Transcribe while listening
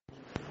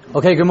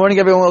Okay, good morning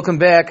everyone, welcome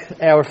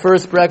back. Our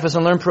first Breakfast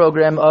and Learn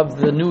program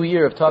of the new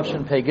year of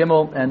Tavshin Pei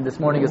Gimel, and this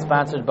morning is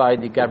sponsored by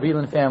the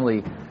Gavrilin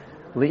family.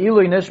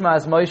 Le'ilui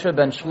Nishmas Moshe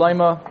ben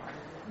Shloima,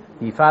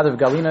 the father of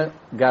Galina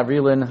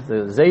Gavrilin,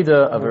 the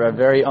Zayda of our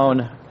very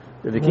own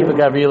Rabbi Kiva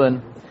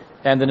Gavrilin,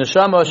 and the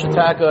Neshama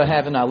Shataka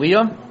have an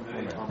Aliyah,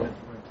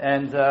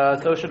 and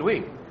so should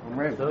we.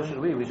 So should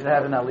we. We should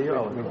have an Aliyah.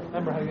 Oh,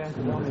 remember how you guys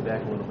move this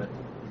back a little bit.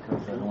 Can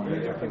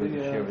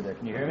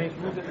you hear me?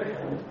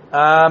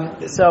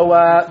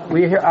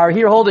 We are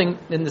here holding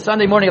in the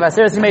Sunday morning of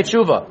Aseret Yimei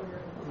Teshuva.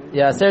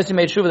 Yeah, Aseret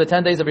Yimei Teshuva, the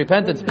 10 days of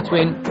repentance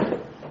between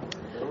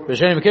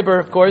Rosh Hashanah and Yom Kippur,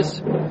 of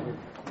course.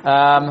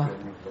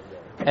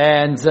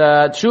 And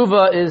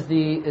Teshuva is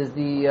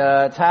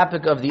the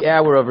topic of the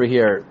hour over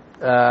here.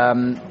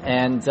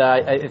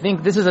 I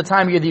think this is a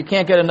time of year that you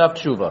can't get enough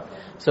Teshuva.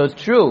 So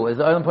it's true, as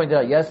the Olam pointed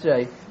out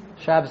yesterday,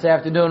 Shabbos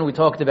afternoon, we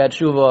talked about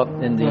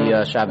Teshuva in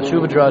the Shabbos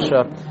Teshuva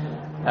drasha.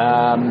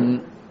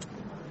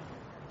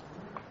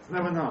 It's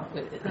never enough.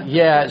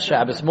 Yeah,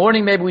 Shabbos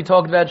morning maybe we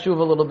talked about Teshuva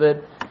a little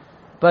bit,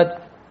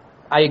 but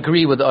I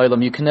agree with the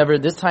Olam. You can never,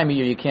 this time of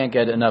year, you can't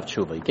get enough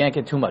Teshuva. You can't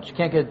get too much. You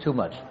can't get too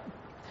much.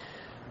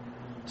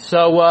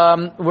 So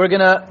we're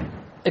gonna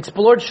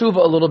explore Teshuva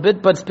a little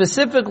bit, but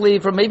specifically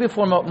from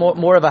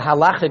more of a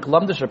halachic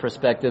Lamdasha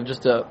perspective,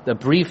 just a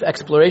brief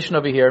exploration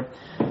over here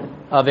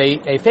of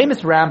a famous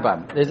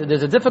Rambam.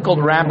 There's a difficult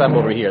Rambam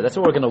over here. That's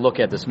what we're going to look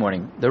at this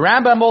morning. The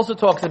Rambam also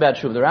talks about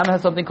Teshuva. The Rambam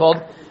has something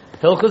called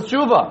Hilchos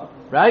Teshuva,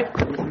 right?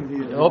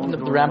 Open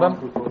up the Rambam.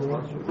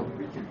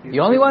 The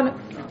only one?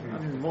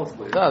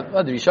 Mostly.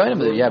 The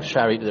Rishonim, you have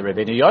Shari, the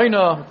Rebbeinu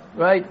Yoina,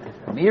 right?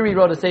 Meiri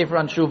wrote a sefer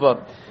on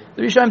Teshuva.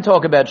 The Rishonim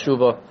talk about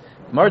Teshuva.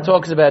 Mar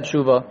talks about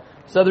Teshuva.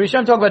 So the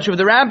Rishonim talk about Teshuva.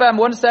 The Rambam,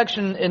 one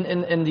section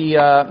in the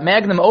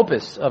magnum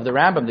opus of the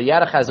Rambam, the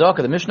Yad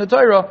HaChazaka, the Mishnah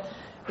Torah,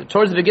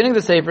 towards the beginning of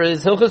the sefer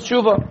is Hilchos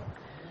Teshuva.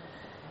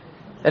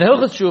 And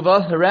Hilchos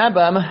Teshuva, the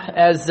Rambam,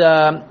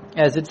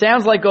 as it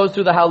sounds like, goes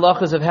through the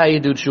halachas of how you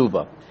do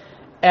Teshuva.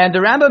 And the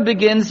Rambam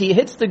begins, he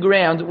hits the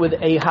ground with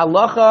a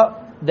halacha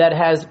that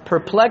has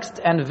perplexed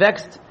and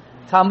vexed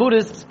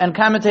Talmudists and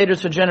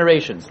commentators for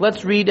generations.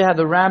 Let's read how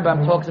the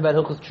Rambam talks about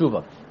Hilchos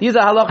Teshuva. These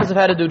are halachas of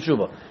how to do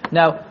Teshuva.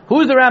 Now,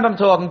 who's the Rambam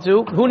talking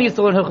to? Who needs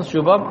to learn Hilchos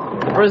Teshuva?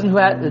 The person who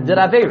did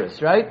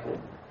Averis, right?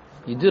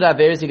 You do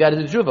Averis, you got to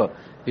do Teshuva.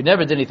 If you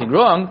never did anything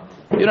wrong,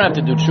 you don't have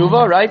to do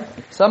Teshuva, right?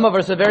 Some of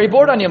us are very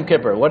bored on Yom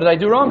Kippur. What did I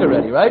do wrong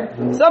already, right?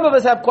 Some of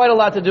us have quite a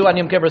lot to do on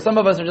Yom Kippur. Some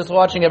of us are just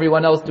watching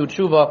everyone else do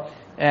Teshuva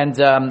and,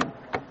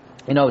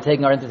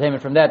 taking our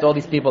entertainment from that. All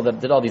these people that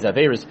did all these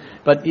Averis.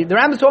 But the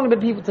Rambam is talking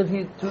about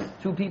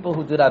two people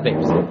who did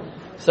Averis.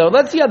 So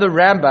let's see how the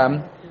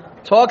Rambam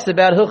talks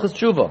about Hilchos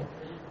Teshuva.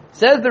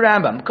 Says the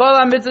Rambam, Kol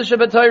ha-mitzvah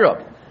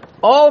sheba-Torah.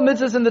 All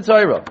mitzvahs in the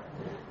Torah.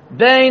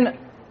 Bein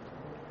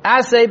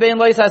Asay bein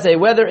lois asay,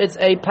 whether it's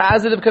a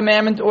positive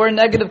commandment or a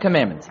negative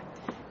commandment.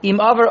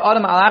 Im avar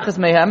adam alachas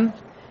mehem,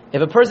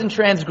 if a person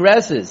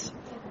transgresses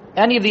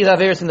any of these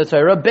averis in the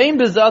Torah, bein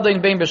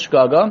bezadin bein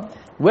b'shgaga,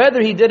 whether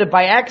he did it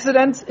by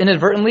accident,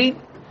 inadvertently,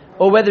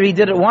 or whether he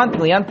did it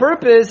wantonly, on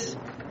purpose,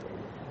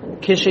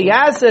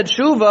 kishayasa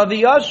tshuva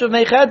v'yashuv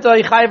meicheto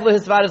yichayv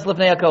lehisvaris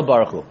lefnei HaKol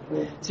Baruch Hu.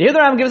 So here the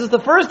Rambam gives us the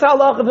first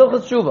halach of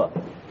Hilchos Teshuva,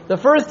 the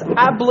first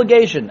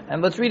obligation.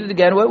 And let's read it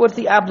again. What's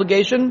the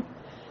obligation?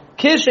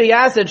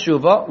 Kishayasa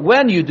tshuva,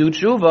 when you do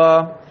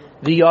tshuva,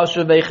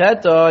 v'yashuv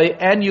meicheto,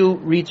 and you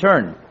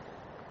return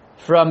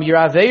from your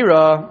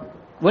aveira,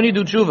 when you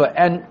do tshuva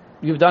and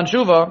you've done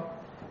tshuva,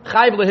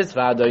 chayv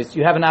lehisvados,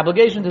 you have an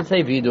obligation to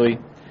say vidui,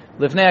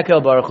 lifnei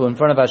HaKol Baruch Hu, in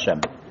front of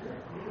Hashem.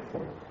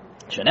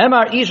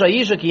 Shenemar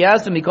isha ki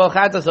yasu mikol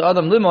chatas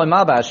ha'adam limo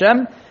imal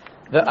ba'Hashem,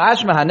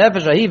 ve'ashma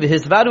ha'nefesh ahi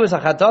v'hisvadu es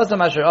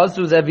ha'chatasam asher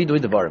asu zeh vidui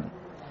devarim.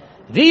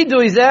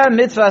 Vidui zeh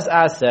mitzvahs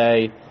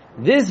asay.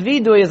 This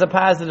vidui is a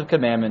positive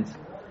commandment.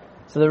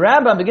 So the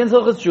Rambam begins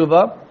Hilchos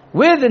Teshuva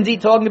with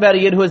indeed talking about a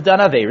yid who has done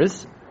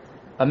averis,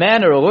 a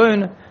man or a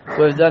woman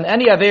who has done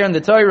any aver in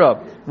the Torah,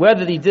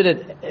 whether he did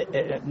it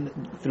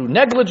through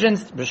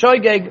negligence,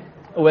 b'shoigeg,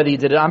 or whether he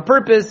did it on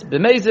purpose,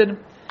 b'mezid.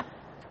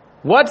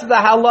 What's the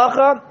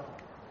halacha?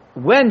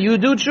 When you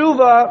do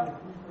tshuva,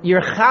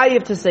 you're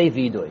chayiv to say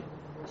vidui.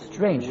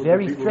 Strange,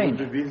 very strange.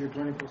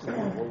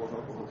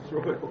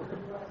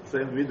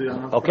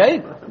 Okay,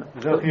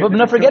 but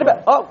no, forget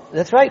about. Oh,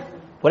 that's right.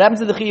 What happens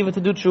to the chayiv to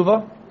do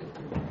tshuva?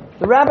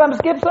 The Rambam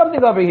skipped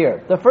something over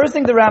here. The first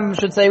thing the Rambam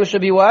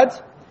should be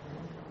what?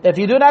 If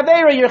you do an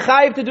aveira, you're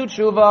chayiv to do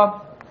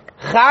tshuva.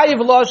 Chayiv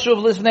lo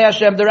shuv lifnei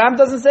Hashem. The Rambam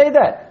doesn't say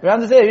that. The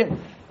Rambam doesn't say.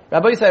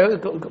 Rabbi say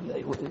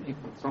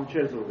some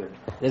chairs over there.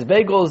 There's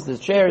bagels, there's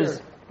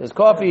chairs, there's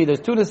coffee, there's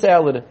tuna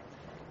salad,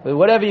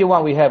 whatever you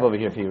want, we have over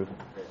here for you.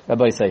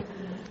 Rabbi say.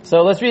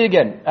 So let's read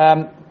again.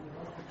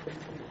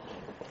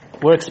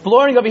 We're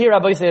exploring over here,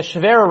 Rabbi say, a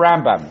Shver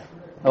Rambam.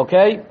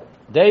 Okay?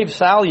 Dave,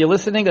 Sal, you're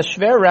listening? A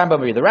Shver Rambam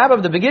over here. The Rambam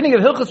at the beginning of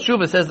Hilchos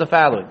Teshuva says the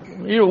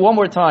following. Read it one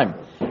more time.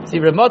 See,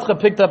 Reb Motcha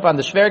picked up on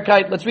the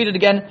Shverkeit. Let's read it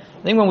again.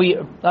 I think when we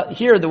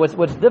hear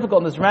what's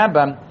difficult in this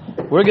Rambam,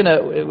 we're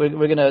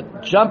gonna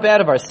jump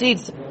out of our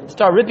seats.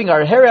 start ripping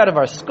our hair out of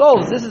our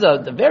skulls. This is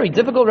a very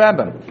difficult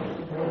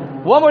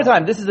Rambam. One more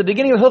time, this is the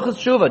beginning of Hilchos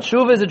Teshuva.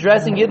 Teshuva is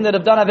addressing Yidden that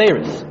have done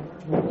Averis.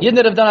 Yidden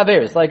that have done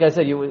Averis. Like I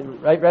said,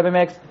 right, Rabbi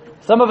Max?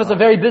 Some of us are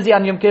very busy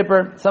on Yom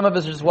Kippur. Some of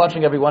us are just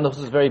watching everyone else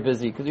is very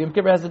busy. Because Yom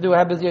Kippur has to do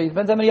how busy are you.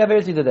 Depends how many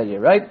Averis you did that year,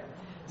 right?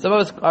 Some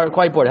of us are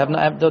quite bored,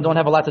 don't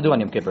have a lot to do on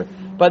Yom Kippur.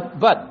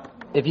 But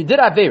if you did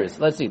Averis,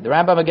 let's see, the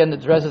Rambam again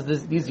addresses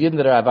these Yidden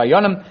that are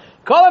Avayonim.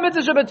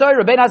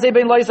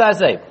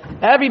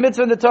 Every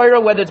mitzvah in the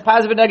Torah, whether it's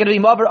positive or negative,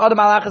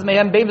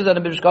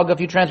 if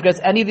you transgress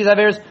any of these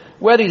Averis,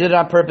 whether you did it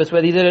on purpose,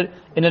 whether you did it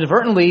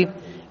inadvertently,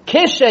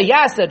 when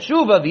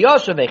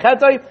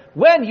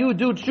you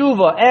do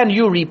tshuva and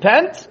you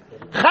repent,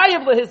 you're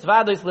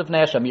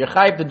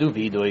chayiv to do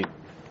vidui.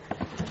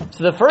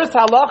 So the first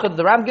halacha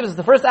the Ram gives us,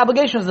 the first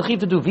obligation is the chayiv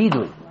to do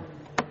vidui.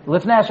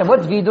 Lifnei Hashem.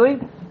 What's vidui?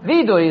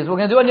 Vidui is, we're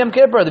going to do on Yom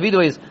Kippur. The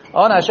vidui is,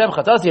 on Hashem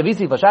chatasi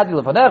avisi vashati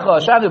lefanecha,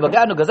 Hashem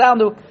baganu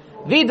gazalnu.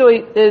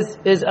 Vidui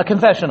is a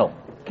confessional.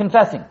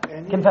 Confessing.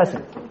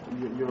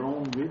 Your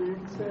own vidui?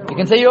 You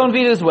can say your own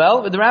vidui as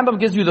well. The Rambam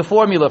gives you the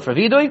formula for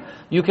vidui.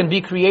 You can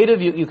be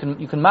creative. You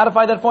can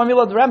modify that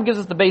formula. The Rambam gives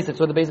us the basics,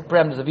 what the basic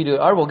parameters of vidui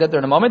are. We'll get there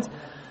in a moment.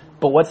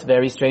 But what's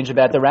very strange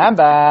about the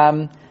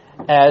Rambam,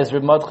 as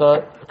Reb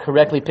Modcha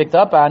correctly picked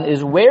up on,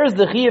 is where's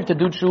the chiyuv to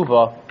do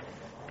tshuva?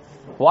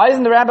 Why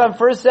doesn't the Rambam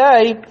first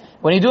say,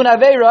 when you do an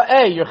Aveira,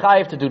 A, you're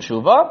chayiv to do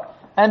tshuva,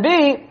 and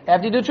B,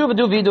 after you do tshuva,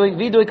 do vidui.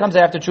 Vidui comes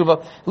after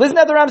tshuva. Listen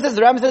to what the Rambam says.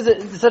 The Rambam says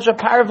it in such a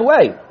powerful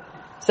way.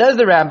 Says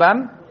the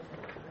Rambam,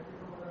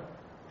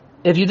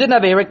 if you did an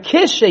Aveira,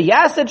 kishe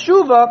yaset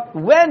tshuva,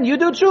 when you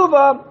do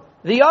tshuva,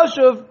 the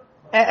yoshuv,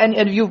 and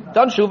if you've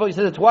done tshuva, you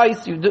said it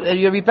twice, you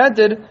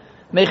repented,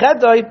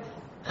 mechetoi,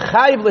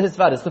 chayiv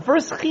lehisvadis. The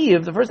first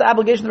chiv, the first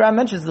obligation the Rambam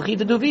mentions is the chiv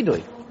to do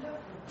vidui.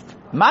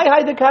 My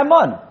haide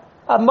kamon.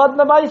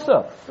 Madna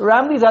Maisa.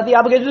 Ramli's had the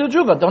obligation to do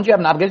tshuva. Don't you have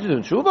an obligation to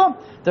do tshuva?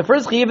 The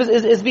first chiyuv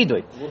is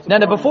vidui. Now,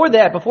 before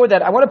that,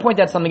 I want to point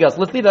out something else.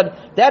 Let's leave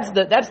that.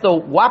 That's the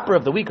whopper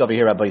of the week over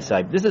here, Rabbi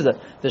Yisai. This is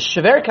the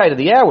sheverkeit of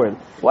the hour.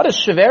 What is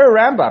shever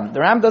Rambam? The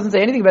Rambam doesn't say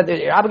anything about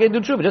the obligation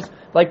to do tshuva. Just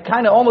like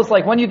kind of almost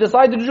like when you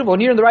decide to do tshuva, when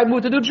you're in the right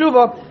mood to do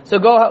tshuva, so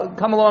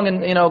come along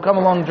and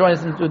join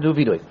us and do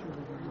vidui.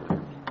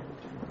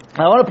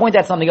 I want to point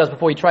out something else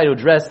before we try to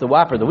address the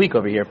whopper of the week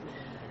over here.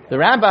 The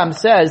Rambam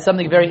says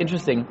something very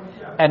interesting,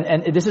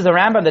 and this is a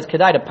Rambam that's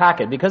kedai to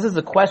pocket, because it's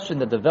a question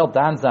that the Welt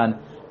dawns on.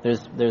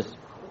 There's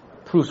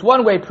proofs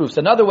one way, proofs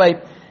another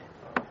way.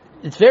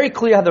 It's very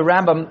clear how the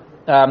Rambam,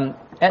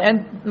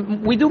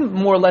 and we do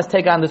more or less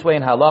take on this way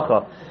in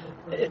halacha.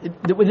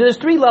 There's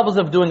three levels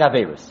of doing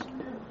averis.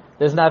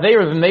 There's an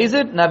aver of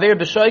mezid, an aver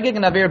b'shoigig,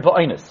 and an aver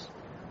b'oinus.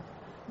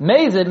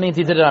 Mezid means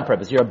he did it on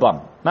purpose. You're a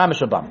bum,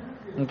 mamish a bum,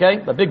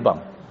 okay, a big bum.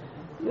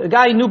 The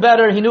guy knew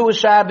better. He knew it was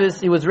Shabbos.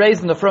 He was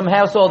raised in the frum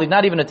household. He's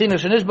not even a tinu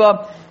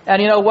shenishba.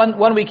 And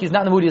one week he's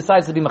not in the mood. He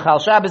decides to be machal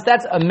Shabbos.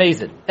 That's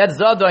amazing. That's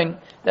zadoin.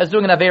 That's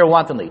doing an aveira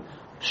wantonly.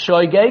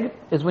 Shoygeg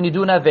is when you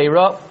do an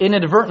aveira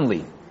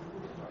inadvertently,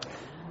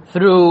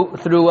 through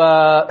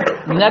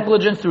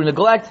negligence, through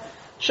neglect.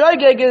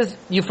 Shoygeg is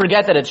you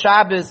forget that it's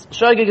Shabbos.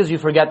 Shoygeg is you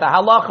forget the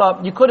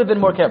halacha. You could have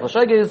been more careful.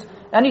 Shoygeg is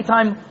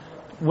anytime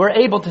we're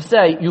able to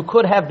say you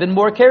could have been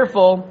more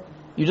careful.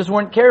 You just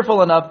weren't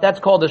careful enough. That's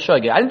called a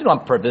shogeg. I didn't do it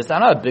on purpose. I'm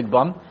not a big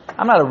bum.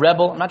 I'm not a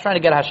rebel. I'm not trying to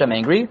get Hashem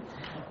angry.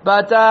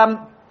 But,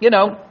 I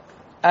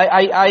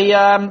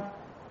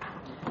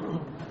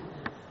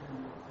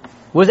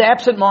was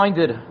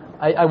absent-minded.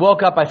 I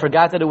woke up. I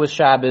forgot that it was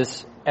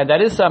Shabbos. And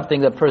that is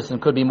something that a person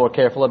could be more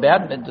careful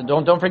about.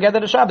 Don't forget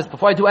that it's Shabbos.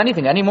 Before I do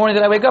anything, any morning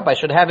that I wake up, I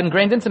should have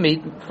ingrained into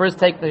me, first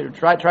try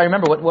to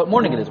remember what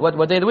morning it is, what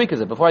day of the week is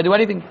it, before I do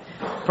anything.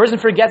 A person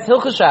forgets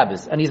Hilchos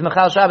Shabbos, and he's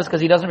Machal Shabbos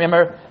because he doesn't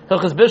remember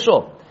Hilchos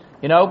Bishul.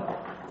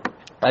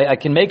 I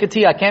can make a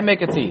tea, I can't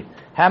make a tea.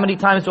 How many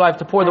times do I have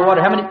to pour the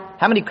water?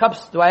 How many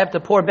cups do I have to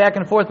pour back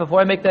and forth before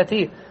I make that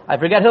tea? I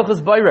forget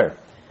Hilchos Boirer.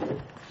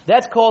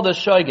 That's called a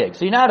shoygeg.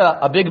 So you're not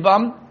a big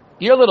bum,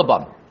 you're a little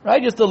bum,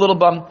 right? Just a little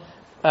bum.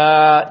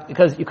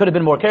 Because you could have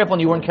been more careful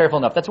and you weren't careful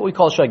enough. That's what we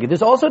call shogeg.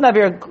 There's also an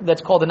aver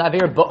that's called an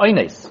aver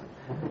ba'oines.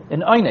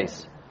 An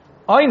oines.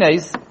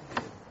 Oines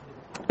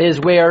is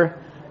where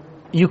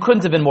you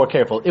couldn't have been more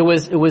careful. It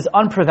was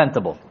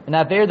unpreventable. An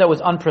aver that was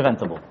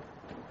unpreventable.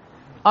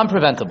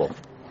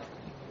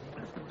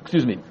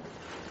 Excuse me.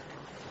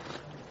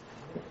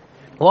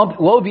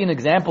 What would be an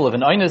example of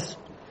an oines?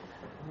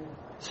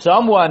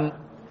 Someone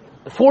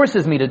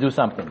forces me to do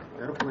something.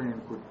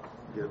 Airplane could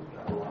get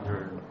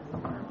longer.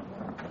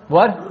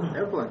 What?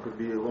 Airplane could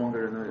be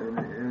longer in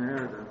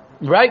air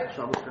than right.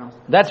 Shabbos comes.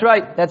 That's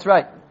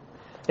right.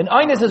 An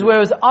oines is where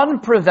it was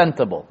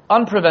unpreventable.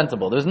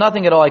 There's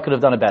nothing at all I could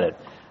have done about it.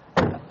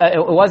 I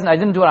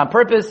didn't do it on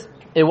purpose.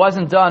 It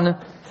wasn't done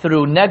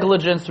through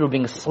negligence, through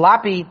being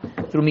sloppy,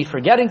 through me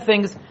forgetting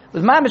things. It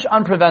was mamish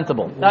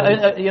unpreventable.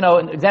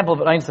 An example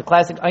of an oines, a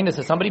classic oines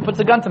is somebody puts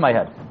a gun to my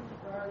head.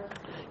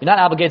 You're not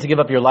obligated to give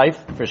up your life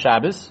for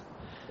Shabbos.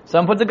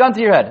 Someone puts a gun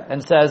to your head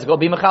and says, go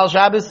be Machal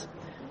Shabbos.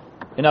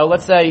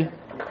 Let's say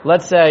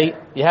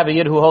you have a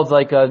yid who holds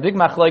like a big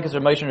machlokes or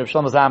Moshe and Rav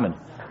Shlomo Zalman.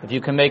 if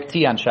you can make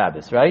tea on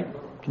Shabbos, right?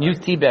 You can use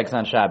tea bags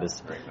on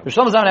Shabbos. Rosh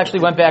Hashanah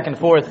actually went back and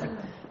forth.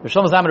 Rosh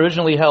Hashanah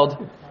originally held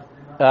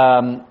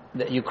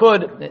that you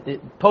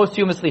could,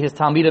 posthumously, his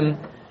Talmidim,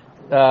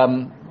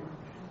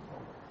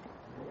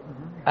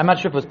 I'm not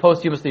sure if it was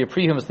posthumously or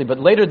prehumously, but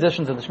later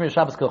editions of the Shmir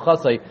Shabbos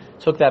Kilchasai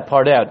took that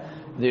part out.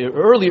 The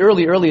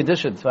early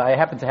editions, so I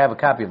happen to have a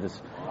copy of this.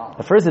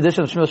 The first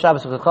edition of Shmir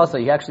Shabbos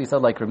Kilchasai, he actually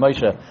said, like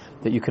Ramosha,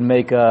 that you can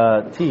make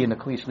tea in a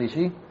kli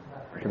shlishi,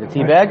 in the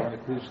tea bag.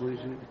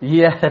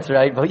 Yeah, that's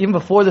right. But even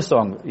before the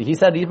song, he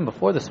said even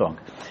before the song.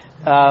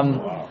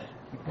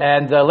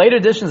 And later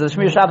editions of the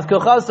Shmir Shabbos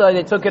Kilchasai,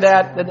 they took it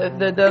out.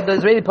 The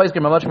Israeli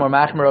poskim are much more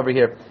machmer over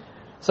here.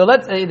 So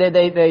let's say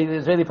the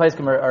Israeli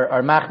poskim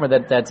are machmer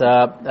that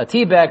a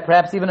tea bag,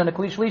 perhaps even in a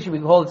kli shlishi, we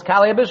hold it's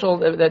kalei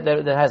bishul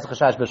that has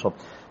chashash bishul.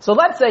 So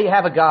let's say you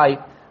have a guy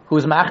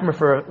who's machmer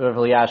for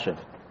Eliashiv.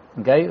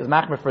 Okay, who's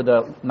machmer for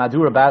the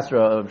Madura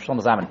Basra of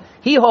Shlomo Zalman.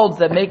 He holds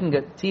that making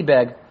a tea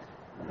bag,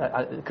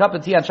 a cup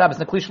of tea on Shabbos,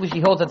 in a kli shlishi,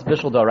 he holds that's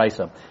bishul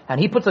daraisa,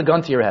 and he puts a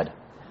gun to your head,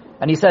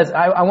 and he says,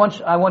 I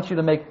want you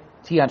to make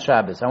tea on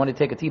Shabbos. I want to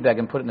take a tea bag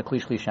and put it in a kli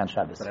shlishi on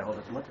Shabbos. But I hold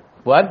it mutter.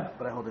 What?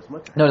 But I hold this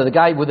mutter. No, the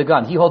guy with the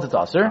gun, he holds it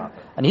to sir,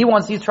 and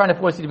he's trying to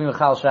force you to be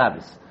Mechal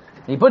Shabbos.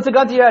 And he puts a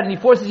gun to your head and he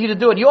forces you to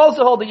do it. You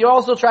also hold it. You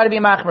also try to be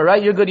machmer,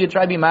 right? You're good. You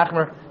try to be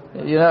machmer.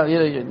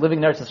 You're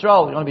living there to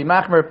Yisrael. You want to be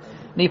machmer,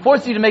 and he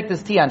forces you to make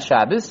this tea on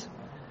Shabbos.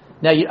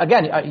 Now, you're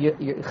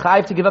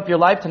chayiv to give up your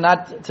life to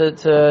not to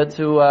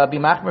be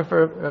machmer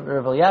for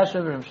Rav Eliashiv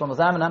or Rav Shlomo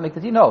Zalman, not make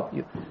the tea. No,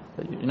 you're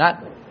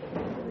not.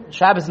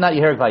 Shabbos is not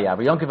Yeherek Vayav.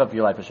 You don't give up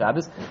your life for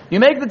Shabbos. You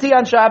make the tea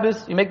on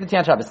Shabbos.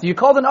 So you're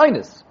called an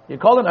oinus. You're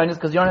called an oinus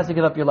because you don't have to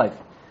give up your life.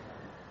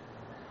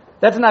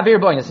 That's an aver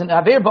b'oinus. And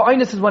aver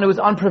b'oinus is when it was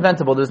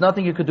unpreventable. There's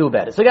nothing you could do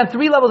about it. So again,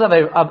 3 levels of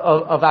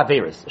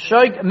averis.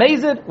 Shoig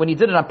mezid, when you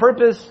did it on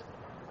purpose,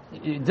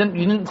 you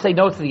didn't say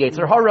no to the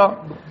Yetzer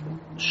Hara.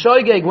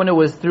 Shoigeg, when it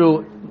was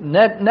through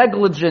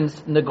negligence,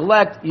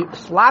 neglect,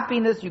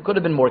 sloppiness, you could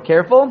have been more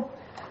careful.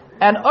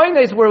 And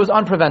oines, where it was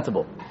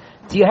unpreventable.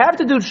 Do you have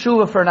to do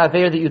tshuva for an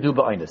aver that you do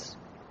ba'inus?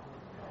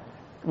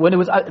 When it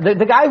was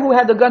the guy who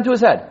had the gun to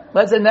his head,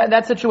 let's in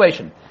that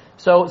situation.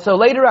 So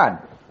later on,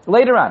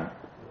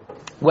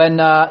 when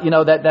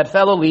that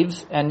fellow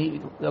leaves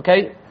and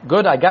okay,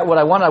 good, I got what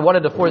I wanted. I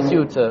wanted to force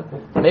you to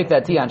make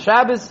that tea on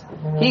Shabbos.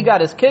 He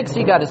got his kicks,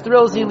 he got his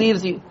thrills. He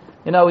leaves you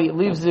to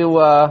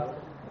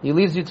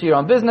your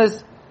own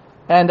business,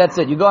 and that's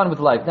it. You go on with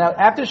life. Now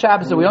after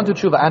Shabbos, so we don't do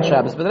tshuva on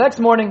Shabbos, but the next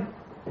morning.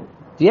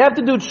 Do you have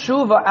to do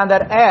tshuva on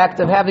that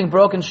act of having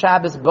broken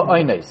Shabbos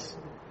ba'oines?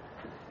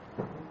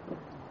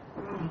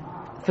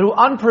 Through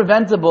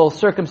unpreventable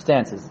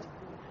circumstances.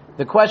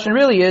 The question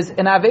really is,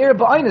 an aveira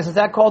ba'oines, is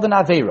that called an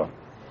aveira?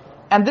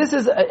 And this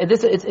is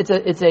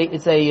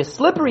it's a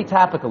slippery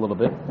topic a little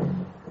bit.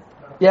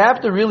 You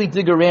have to really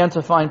dig around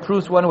to find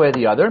proofs one way or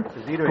the other.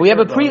 We have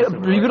a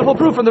beautiful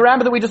proof from the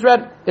Rambam that we just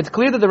read. It's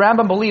clear that the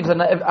Rambam believes an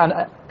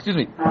aveira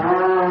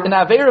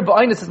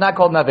ba'oines is not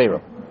called an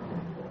aveira.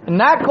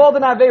 Not called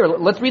an Aveira.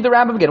 Let's read the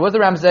Rambam again. What does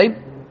the Rambam say?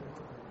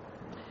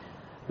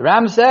 The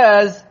Rambam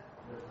says,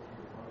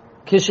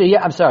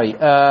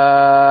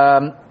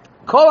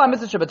 Kol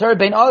ha-mitzvah shebatorah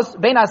bein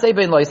aseh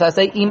bein lo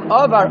yisaseh im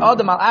avar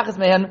adam al achas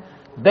mehen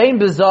bein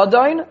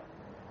bezodain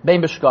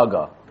bein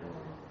b'shgaga.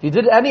 If you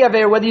did any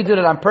Aveira, whether you did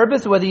it on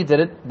purpose or whether you did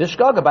it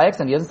b'shgaga, by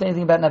accident, he doesn't say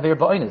anything about an Aveira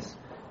ba'oinus.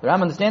 The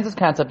Rambam understands this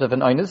concept of an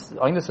oinus.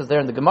 Oinus is there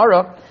in the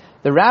Gemara.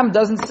 The Ram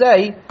doesn't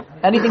say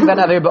anything about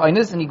Aver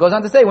ba'oinus, and he goes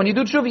on to say, when you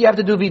do Teshuva, you have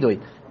to do Vidui.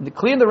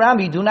 Clear in the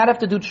Ram, you do not have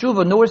to do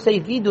Teshuva, nor say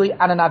Vidui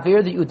on an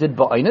Aver that you did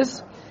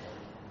ba'oinus.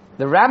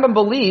 The Rambam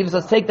believes,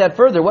 let's take that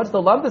further, what's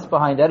the lumbus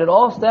behind that? It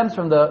all stems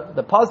from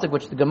the pasuk,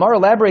 which the Gemara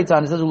elaborates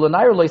on. It says,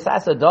 Ulanayr lo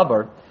yisasa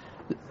davar,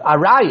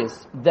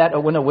 arayis, that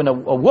when a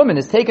woman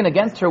is taken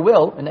against her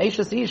will, an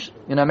Eishes Ish,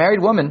 a married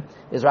woman,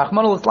 is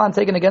Rahman al-Islam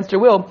taken against her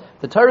will,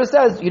 the Torah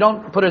says, you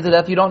don't put her to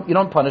death, you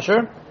don't punish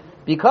her,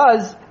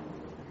 because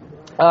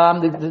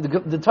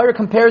the Torah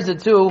compares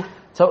it to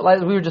like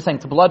we were just saying,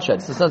 to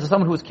bloodshed, to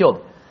someone who was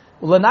killed.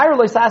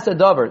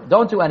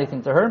 Don't do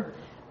anything to her.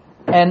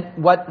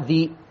 And what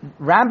the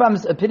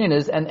Rambam's opinion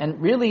is, and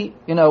really,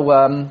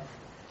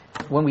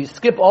 when we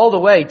skip all the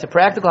way to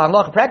practical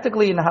halacha,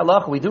 practically in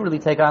halacha we do really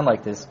take on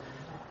like this.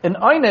 An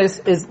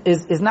oinus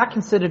is not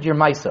considered your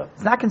maisa.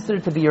 It's not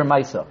considered to be your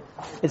maisa.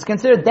 It's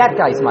considered that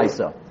guy's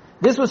maisa.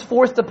 This was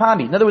forced upon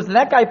me. In other words,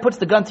 that guy puts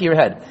the gun to your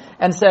head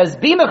and says,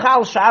 "Be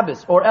mechal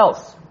Shabbos," or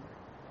else.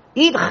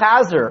 Eat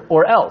chazer,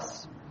 or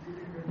else.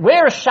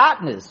 Wear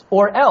shatnez,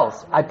 or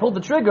else. I pulled the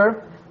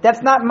trigger.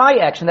 That's not my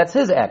action. That's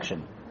his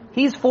action.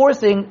 He's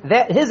forcing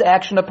his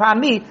action upon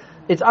me.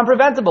 It's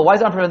unpreventable. Why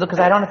is it unpreventable? Because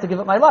I don't have to give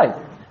up my life.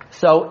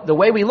 So the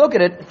way we look at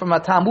it from a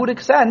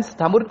Talmudic sense,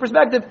 Talmudic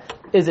perspective,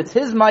 is it's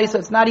his maisa.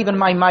 It's not even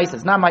my maisa.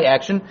 It's not my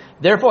action.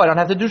 Therefore, I don't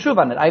have to do tshuva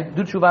on it. I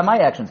do tshuva on my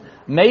actions.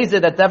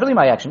 Mezid, that's definitely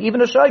my action.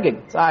 Even a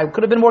shoygig. So I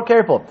could have been more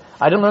careful.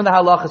 I didn't learn the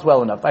halachas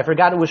well enough. I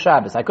forgot it was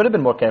Shabbos. I could have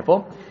been more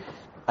careful.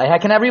 I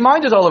can have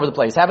reminders all over the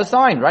place. Have a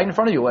sign right in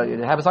front of you.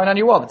 Have a sign on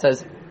your wall that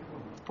says,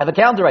 I have a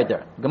calendar right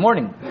there. Good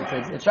morning.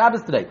 It's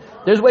Shabbos today.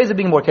 There's ways of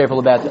being more careful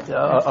about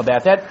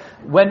that.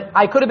 When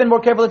I could have been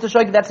more careful at the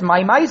shogeg, that's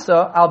my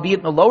maisa,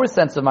 albeit in a lower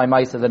sense of my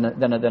maisa than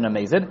a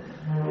mazid.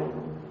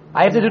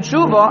 I have to do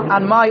tshuva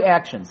on my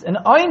actions. And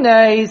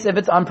oines, if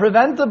it's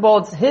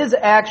unpreventable, it's his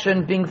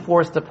action being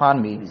forced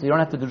upon me. So you don't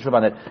have to do tshuva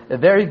on that.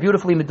 Very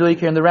beautifully Vidui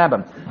here in the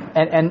Rambam.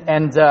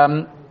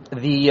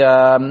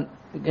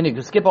 You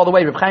can skip all the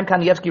way. Reb Chaim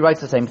Kanievsky writes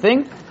the same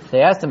thing.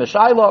 They asked him,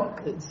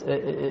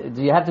 Shaila,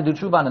 do you have to do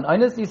tshuva on an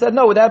oines? He said,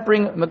 no, without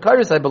bring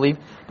Makaris, I believe.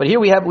 But here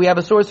we have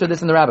a source for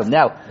this in the Rambam.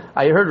 Now,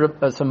 I heard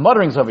some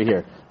mutterings over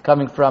here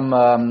coming from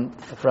the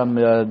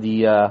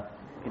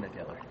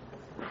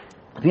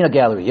peanut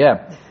gallery.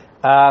 Yeah.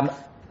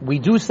 We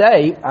do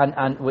say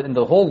in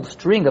the whole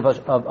string of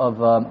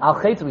al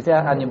chetz, we say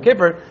on Yom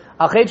Kippur,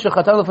 al chetz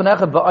shechatan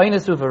lefanecha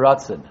ba'oines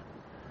uveratzin,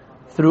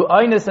 through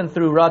oines and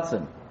through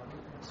ratzin.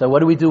 So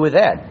what do we do with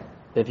that?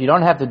 If you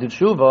don't have to do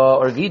tshuva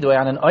or vidui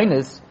on an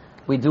oines,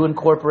 we do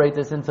incorporate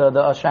this into the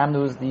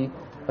ashamnus, the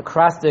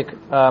acrostic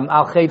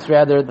al chetz,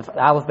 rather the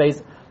aleph base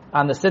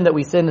on the sin that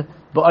we sin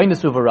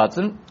ba'oines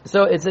uveratzin.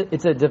 So it's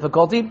a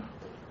difficulty.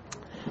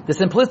 The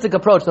simplistic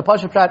approach, the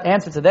Pashup Pshat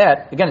answer to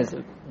that, again, is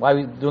why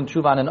we're doing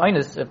tshuva on an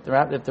oines. If the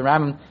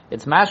Rambam,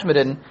 it's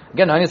mashmidin.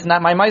 Again, oines is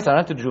not my mice. I don't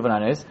have to do tshuva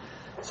on oines.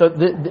 So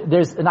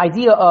there's an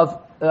idea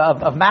of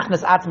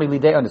machnas atzmi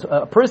lidei oines.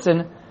 A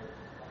person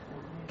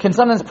can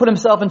sometimes put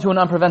himself into an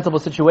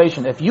unpreventable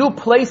situation. If you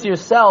place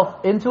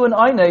yourself into an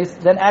oines,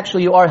 then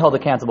actually you are held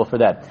accountable for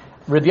that.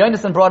 Rav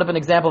Yonason brought up an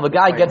example of a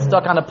guy gets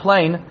stuck on a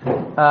plane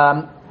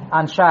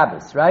on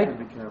Shabbos, right?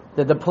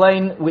 The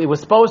plane, it was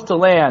supposed to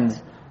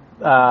land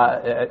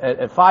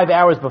at 5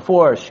 hours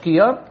before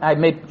Shkia. I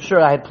made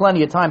sure I had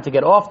plenty of time to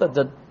get off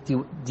the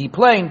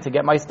plane, to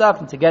get my stuff,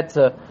 and to get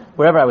to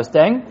wherever I was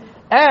staying.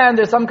 And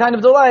there's some kind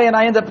of delay, and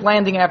I end up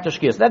landing after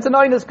Shkia. So that's an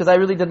oines because I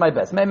really did my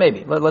best.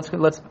 Maybe. Let's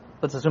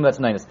assume that's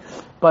an oines.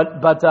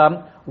 But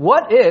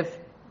what if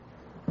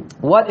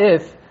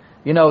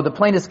the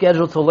plane is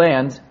scheduled to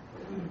land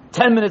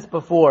 10 minutes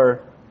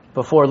before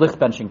licht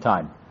benching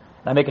time?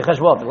 I make a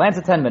cheshbon. If it lands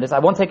at 10 minutes, I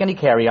won't take any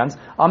carry-ons.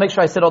 I'll make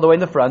sure I sit all the way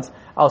in the front.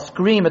 I'll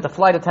scream at the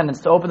flight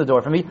attendants to open the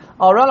door for me.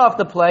 I'll run off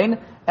the plane,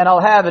 and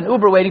I'll have an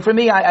Uber waiting for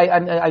me.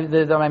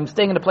 I'm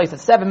staying in a place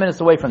that's 7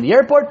 minutes away from the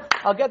airport.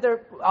 I'll get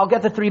there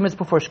 3 minutes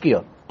before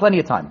Shkia. Plenty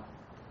of time.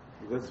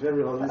 That's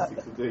very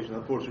realistic situation,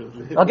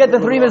 unfortunately. I'll get there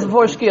 3 minutes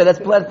before Shkia. That's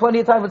plenty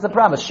of time. What's the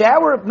promise?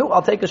 Shower? No,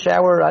 I'll take a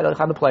shower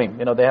on the plane.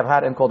 They have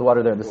hot and cold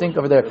water there in the sink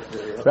over there,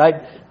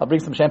 right? I'll bring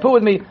some shampoo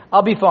with me.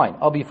 I'll be fine.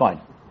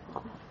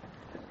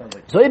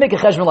 So you make a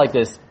cheshbon like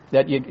this,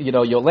 that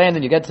you'll land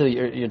and you get to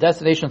your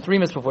destination 3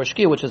 minutes before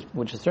Shkia, which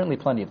is certainly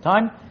plenty of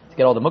time to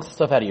get all the muktzah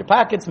stuff out of your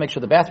pockets, make sure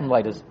the bathroom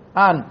light is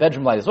on,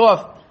 bedroom light is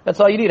off.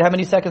 That's all you need. How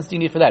many seconds do you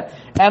need for that?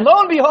 And lo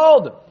and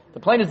behold, the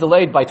plane is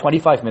delayed by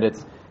 25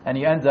 minutes, and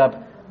you end up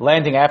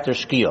landing after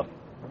Shkia.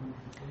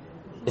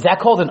 Is that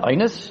called an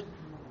oines?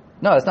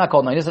 No, it's not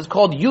called an oines. It's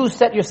called you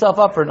set yourself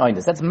up for an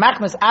oines. That's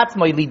machnas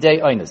atzmai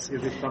lidei oines.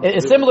 A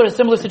similar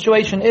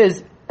situation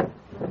is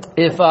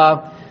if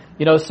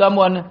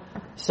someone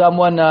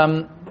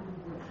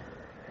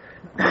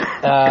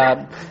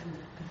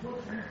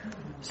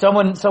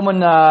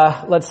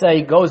let's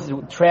say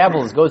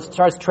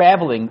starts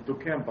traveling To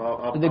camp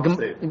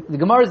the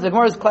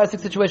Gemara's classic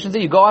situation is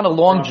you go on a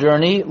long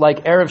journey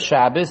like Erev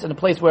Shabbos in a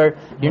place where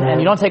and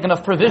you don't take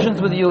enough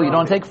provisions with you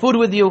don't take food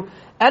with you,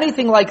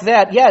 anything like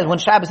that. Yeah, when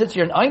Shabbos hits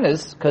you're in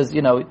oines because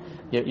you're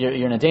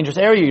in a dangerous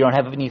area, you don't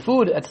have any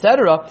food,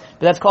 etc. But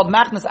that's called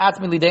machnas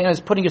atzmi lidei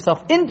oines, putting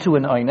yourself into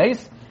an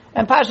oines.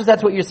 And Pashas,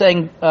 that's what you're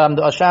saying,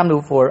 the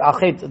Ashamnu for the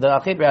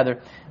Achet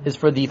rather, is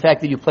for the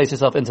fact that you place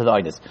yourself into the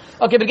oines.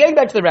 Okay, but getting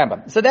back to the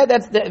Rambam. So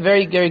that's the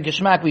very, very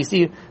geshmak. We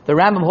see the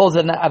Rambam holds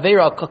that an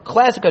Avera, a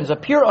classic oines, a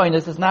pure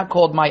oines is not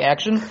called my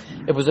action.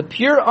 If it was a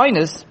pure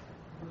oines,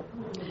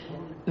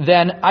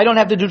 then I don't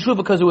have to do tshuva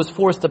because it was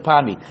forced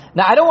upon me.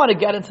 Now, I don't want to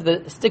get into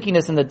the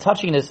stickiness and the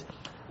touchiness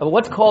of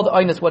what's called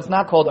oines, what's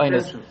not called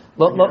oines.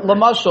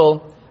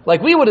 Lamashal,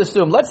 like we would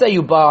assume, let's say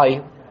you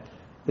buy,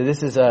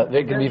 this is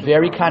going to be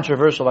very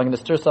controversial. I'm going to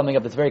stir something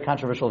up that's very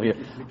controversial here.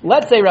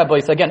 Let's say, Rabbi,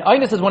 again,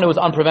 oines is when it was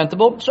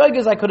unpreventable.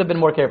 Shogeg, I could have been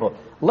more careful.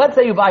 Let's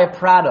say you buy a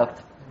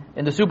product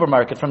in the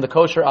supermarket from the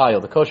kosher aisle,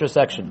 the kosher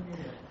section.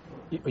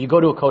 You go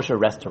to a kosher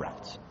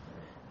restaurant.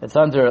 It's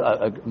under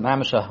a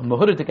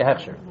muhuditik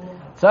hechsher.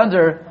 It's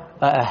under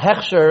a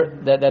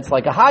hechsher that's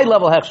like a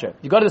high-level hechsher.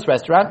 You go to this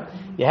restaurant,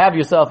 you have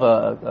yourself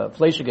a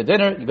fleishig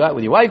dinner, you go out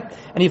with your wife,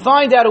 and you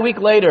find out a week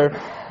later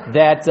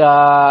that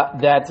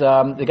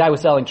the guy was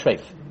selling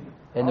treif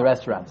in the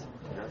restaurant.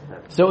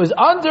 So it was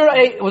under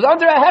a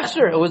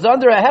hechsher. It was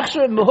under a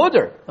hechsher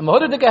muhuder, a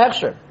muhuditik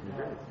hechsher,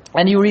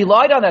 and you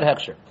relied on that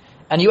hechsher,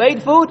 and you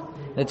ate food.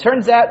 And it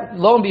turns out,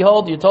 lo and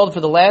behold, you're told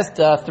for the last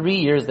 3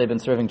 years they've been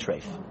serving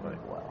treif.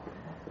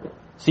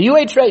 So you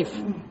ate treif.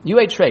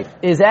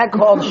 Is that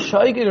called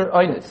shogeg or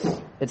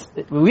oines?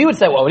 We would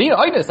say, well, what do you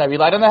oines? I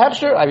relied on the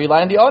hechsher. I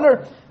relied on the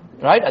owner,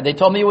 right? They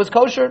told me it was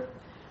kosher.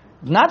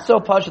 Not so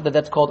pashut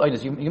that's called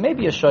oines. You may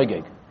be a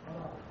shogeg.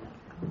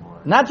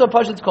 Not so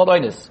pashut, it's called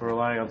oinus.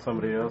 Relying on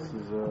somebody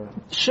else's.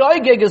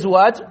 Shoygig is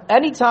what?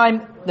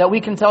 Anytime that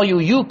we can tell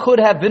you could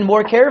have been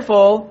more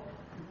careful,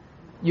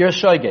 you're a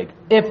shoygig.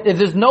 If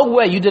there's no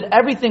way, you did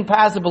everything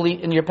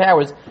possibly in your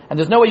powers, and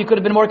there's no way you could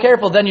have been more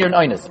careful, then you're an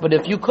oinus. But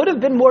if you could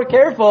have been more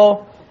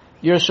careful,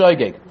 you're a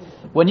shoygig.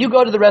 When you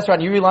go to the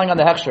restaurant, you're relying on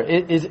the hechsher.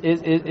 Is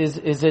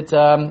it?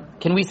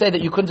 Can we say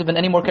that you couldn't have been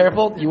any more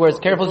careful? You were as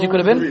careful as you could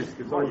have been.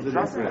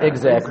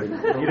 Exactly. You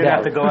didn't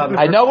have to go out.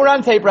 I know we're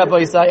on tape,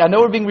 Rabbi Yisai. I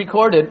know we're being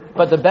recorded,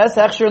 but the best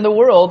hechsher in the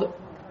world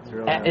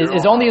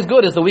is only as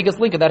good as the weakest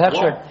link of that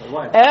hechsher.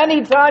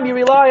 Anytime you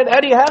rely on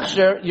any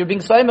hechsher, you're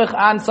being saimach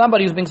on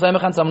somebody who's being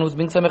saimach on someone who's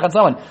being saimach on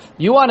someone.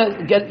 You want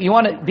to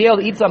be able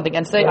to eat something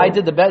and say, I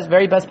did the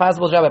very best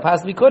possible job I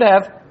possibly could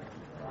have.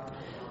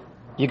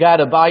 You got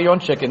to buy your own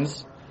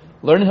chickens.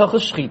 Learn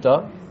hilchos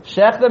shchita,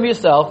 shech them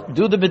yourself,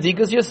 do the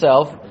bedikas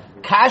yourself,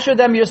 kasher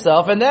them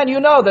yourself, and then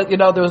you know that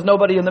there was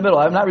nobody in the middle.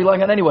 I'm not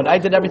relying on anyone. I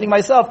did everything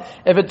myself.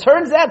 If it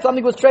turns out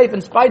something was treif in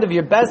spite of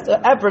your best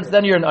efforts,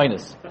 then you're an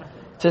oinus.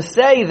 To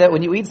say that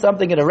when you eat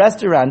something at a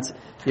restaurant,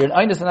 you're an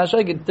oinus and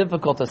ashayg, it's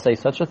difficult to say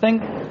such a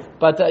thing.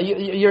 But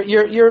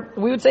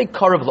we would say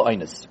karav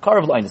l'oinus.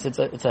 Karav l'oinus. It's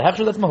a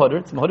hechsher that's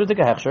mahudr. It's mahudr to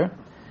a hechsher.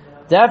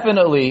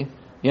 Definitely,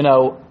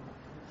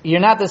 you're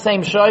not the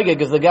same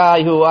shoygig as the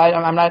guy who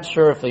I'm not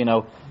sure if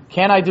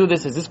can I do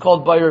this? Is this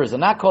called bayr? Is it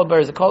not called bayr?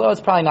 Is it called? Oh,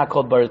 it's probably not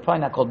called bayr. It's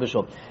probably not called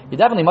bishul. You're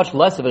definitely much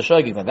less of a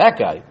shoygig than that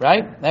guy,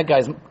 right? That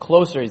guy's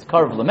closer. He's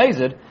karav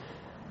l'mezid.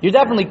 You're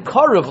definitely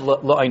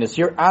karav l'oinus.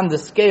 You're on the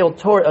scale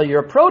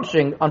you're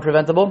approaching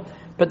unpreventable.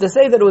 But to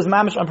say that it was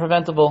mamish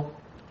unpreventable,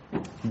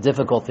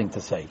 difficult thing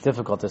to say.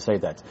 Difficult to say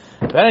that.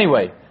 But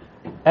anyway,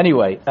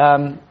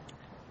 I'm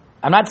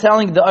not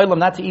telling the olam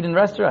not to eat in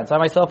restaurants. I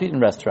myself eat in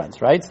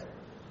restaurants, right?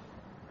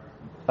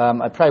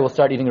 I probably will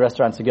start eating in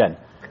restaurants again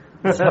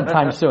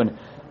sometime soon.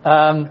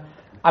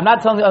 I'm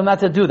not telling them not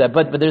to do that,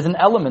 but there is an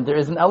element of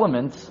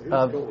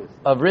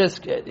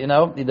risk.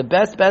 The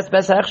best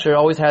hechsher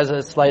always has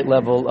a slight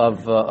level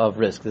of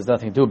risk. There's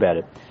nothing to do about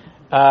it.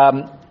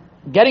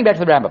 Getting back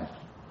to the Rambam.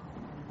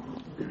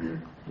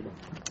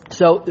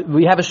 So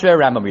we have a shver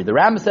Rambam here. The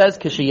Rambam says,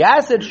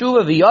 "Kishiyased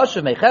tshuva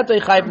v'yoshev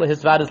mechetoi chayv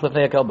lehisvadas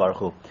lefnei Hakel Baruch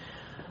Hu."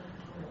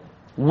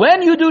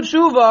 When you do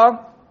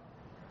tshuva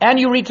and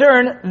you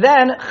return,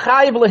 then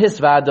chayv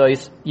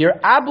lehisvados, you're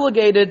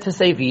obligated to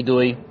say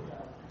vidui.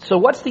 So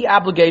what's the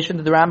obligation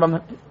that the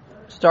Rambam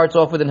starts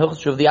off with in Hilchos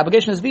Tshuva? The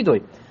obligation is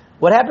vidui.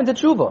 What happened to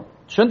tshuva?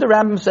 Shouldn't the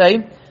Rambam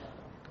say,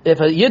 if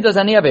a yid does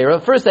any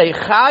avera, first say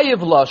chayiv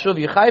lashuv,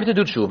 you chayiv to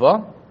do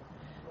tshuva,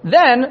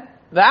 then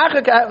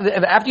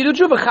after you do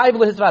tshuva, chayiv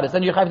lehisvados,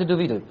 then you chayiv to do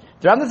vidui.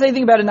 The Rambam doesn't say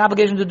anything about an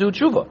obligation to do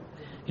tshuva.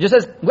 He just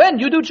says when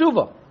you do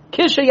tshuva,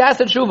 kisha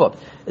yased tshuva.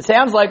 It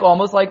sounds like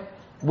almost like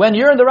when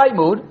you're in the right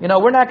mood.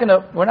 We're not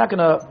gonna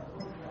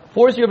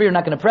force you over here. We're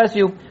not gonna press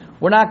you.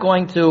 We're not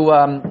going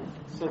to.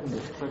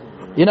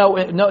 No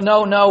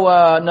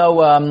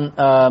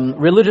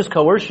religious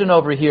coercion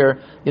over here.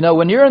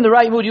 When you're in the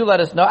right mood, you let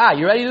us know.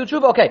 You ready to do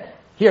tshuva? Okay.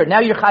 Here, now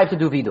you're chayiv to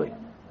do vidui.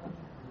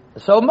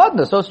 So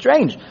madna, so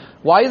strange.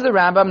 Why does the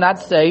Rambam not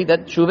say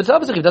that tshuva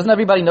itself is a chiv? Doesn't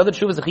everybody know that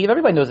tshuva is a chiv?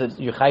 Everybody knows that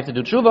you're chayiv to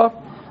do tshuva.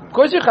 Of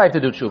course you're chayiv to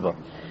do tshuva.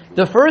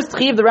 The first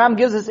chiv the Rambam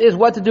gives us is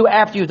what to do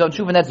after you've done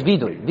tshuva, and that's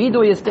vidui.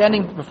 Vidui is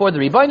standing before the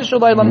Rebbeinu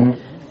Shalom.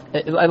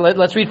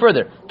 Let's read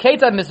further.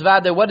 Keitav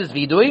misvade, what is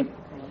vidui?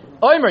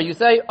 Omer, you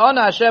say,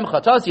 Ana Hashem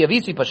chatasi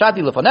avisi pashati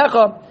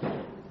lefanecha.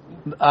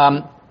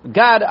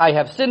 God, I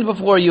have sinned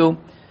before you.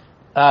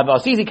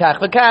 V'asizi kach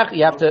v'kach.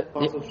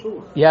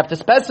 You have to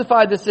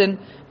specify the sin.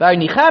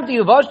 V'nichavti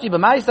uvashti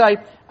b'maisai.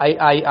 I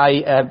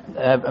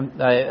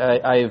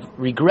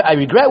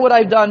regret what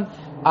I've done.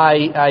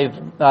 I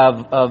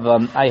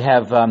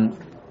have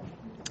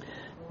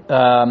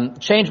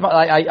changed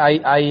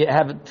I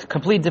have a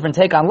complete different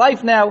take on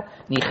life now.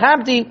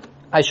 Nichavti.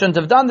 I shouldn't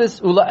have done this.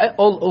 I'm never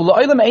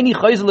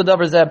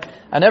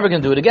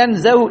going to do it again.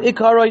 Zehu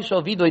ikaroi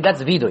shel vidui.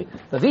 That's vidui.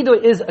 The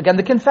vidui is, again,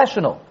 the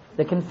confessional.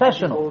 The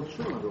confessional.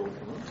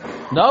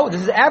 No,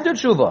 this is after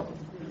tshuva.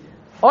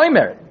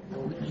 Oimer.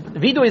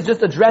 Vidui is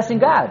just addressing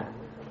God.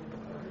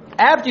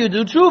 After you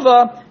do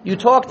tshuva, you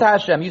talk to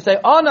Hashem. You say,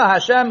 Ana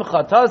Hashem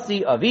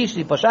chatasi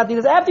avishi pashati.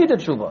 This is after you did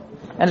tshuva.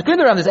 And it's clear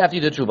around this after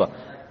you did tshuva.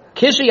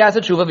 Kishi yasa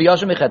tshuva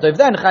v'yoshem mechetov.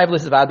 Then chayv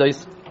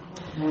l'svados.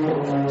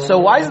 So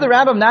why does the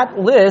Rambam not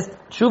list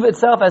tshuva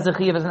itself as a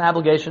chiv, as an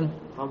obligation?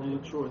 How do you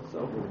do tshuva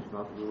itself when it's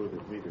not to do with the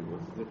vidui?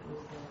 What's the difference?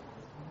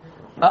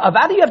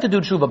 Avada you have to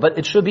do tshuva, but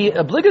it should be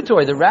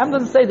obligatory. The Rambam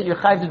doesn't say that you're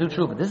chayiv to do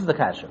tshuva. This is the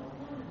kasha.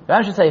 The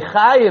Rambam should say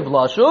chayiv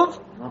lashuv,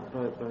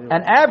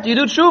 and after you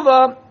do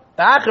tshuva,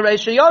 acharei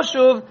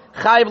sheyoshuv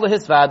chayiv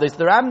lehisvados.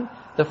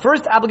 The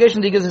first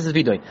obligation that he gives us is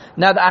vidui.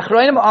 Now the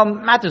acharayim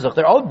matuzach,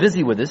 they're all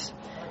busy with this.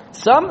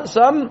 Some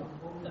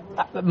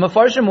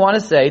Mefarshim want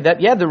to say that,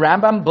 the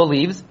Rambam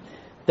believes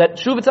that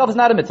tshuva itself is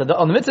not a mitzvah.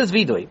 The mitzvah is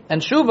vidui.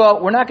 And tshuva,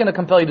 we're not going to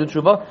compel you to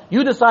do tshuva.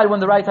 You decide when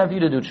the right time for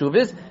you to do tshuva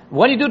is.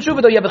 When you do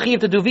tshuva, though, you have a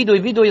chiv to do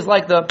vidui. Vidui is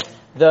like the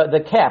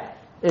cap,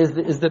 is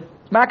the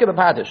makeh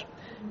b'padish.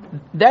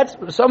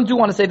 Some do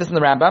want to say this in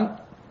the Rambam,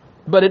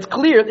 but it's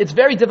clear, it's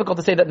very difficult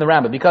to say that in the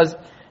Rambam, because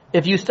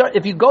if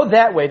you go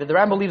that way, that the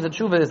Rambam believes that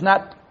tshuva is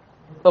not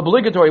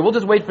obligatory, we'll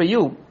just wait for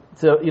you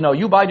to,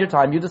 you bide your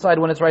time, you decide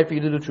when it's right for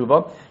you to do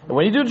tshuva, and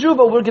when you do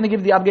tshuva, we're going to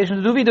give you the obligation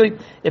to do vidui.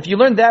 If you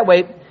learn that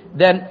way,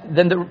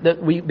 then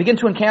we begin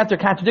to encounter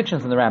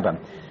contradictions in the Rambam.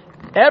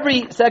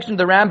 Every section of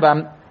the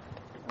Rambam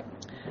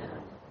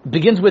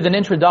begins with an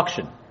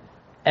introduction.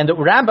 And the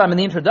Rambam in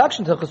the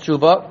introduction to Hilchos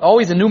Tshuva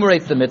always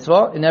enumerates the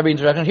mitzvah in every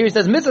introduction. Here he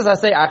says, mitzvahs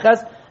asay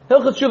achas.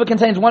 Hilchos Tshuva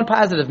contains one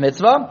positive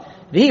mitzvah.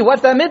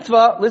 What's that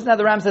mitzvah? Listen how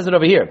the Rambam says it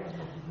over here.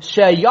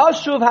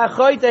 Sheyashuv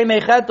hachoytei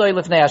mechetoi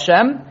lifnei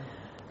Hashem.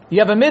 You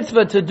have a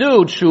mitzvah to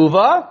do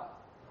tshuva,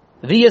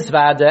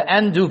 v'yisvada,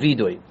 and do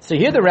vidui. So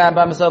here the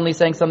Rambam is suddenly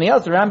saying something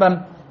else. The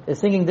Rambam is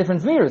singing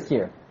different zmiros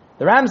here.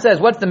 The Rambam says,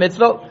 what's the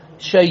mitzvah?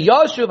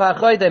 Sheyashuv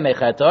hachoytei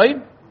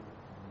mechetoi.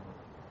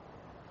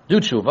 Do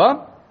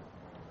tshuva.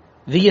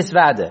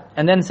 V'yisvada,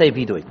 and then say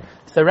vidui.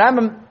 So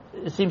Rambam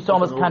seems to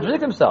almost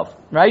contradict himself,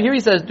 right? Here he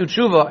says do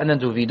tshuva and then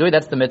do vidui.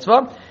 That's the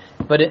mitzvah.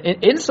 But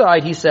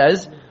inside he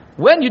says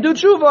when you do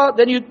tshuva,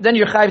 then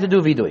you're chayiv to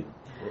do vidui.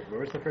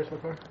 Where's the first one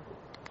for?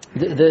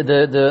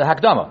 The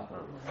Hakdama,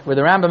 where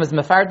the Rambam is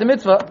mefared the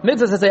mitzvah.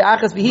 Mitzvah says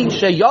achas v'hi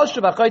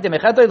sheyoshuv achoyte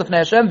mechetoi lefnei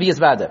Hashem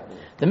v'yisvada.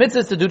 The mitzvah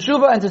is to do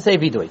tshuva and to say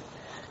vidui.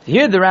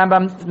 Here the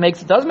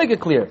Rambam does make it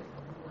clear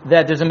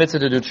that there's a mitzvah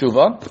to do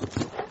tshuva.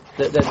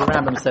 That the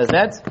Rambam says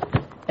that.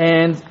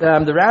 And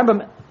the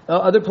Rambam,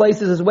 other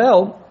places as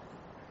well,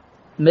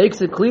 makes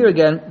it clear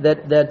again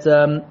that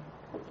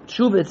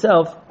tshuva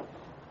itself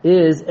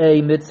is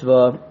a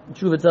mitzvah.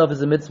 Tshuva itself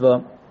is a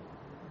mitzvah.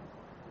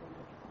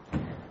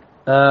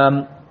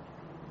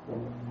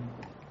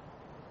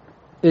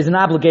 Is an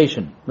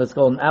obligation. Let's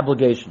call it an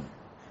obligation.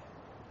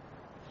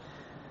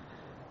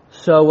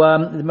 So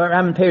the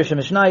Rambam Perish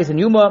Mishnayos and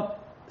Yuma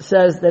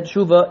says that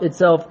tshuva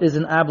itself is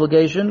an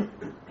obligation.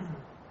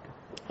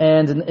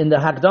 And in the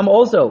Hakdam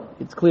also,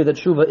 it's clear that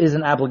tshuva is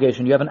an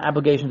obligation. You have an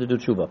obligation to do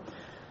tshuva.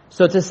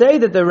 So to say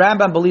that the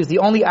Rambam believes the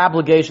only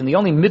obligation, the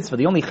only mitzvah,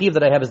 the only chiv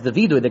that I have is the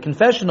vidui, the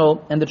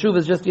confessional, and the tshuva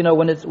is just,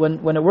 when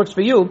it works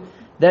for you,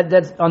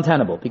 that's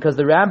untenable. Because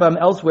the Rambam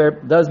elsewhere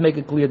does make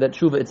it clear that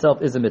tshuva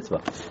itself is a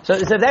mitzvah. So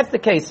if that's the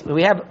case,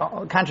 we have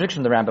a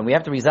contradiction in the Rambam. We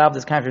have to resolve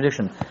this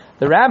contradiction.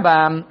 The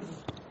Rambam,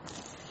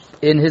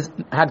 in his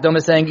Hakdam,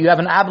 is saying you have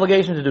an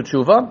obligation to do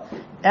tshuva,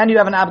 and you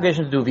have an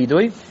obligation to do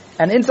vidui.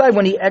 And inside,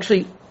 when he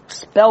actually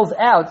spells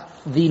out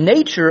the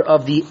nature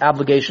of the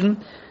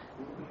obligation,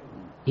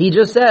 he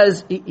just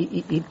says,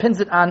 he pins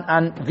it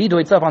on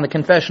vidui itself, on the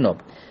confessional.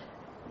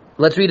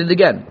 Let's read it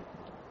again.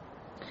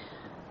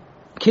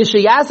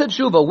 Kishayasa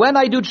tshuva, when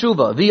I do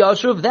tshuva,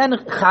 v'yashuv, then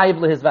chayiv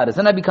lehizvadas.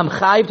 Then I become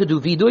chayiv to do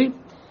vidui.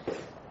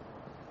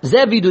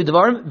 Zeh vidui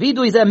dvarim.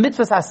 Vidui is a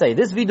mitzvah saseh.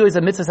 This vidui is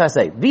a mitzvah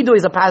saseh. Vidui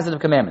is a positive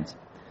commandment.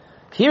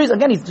 Here is,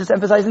 again, he's just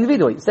emphasizing the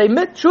vidui. Say,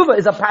 tshuva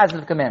is a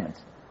positive commandment.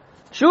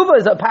 Tshuva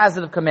is a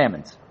positive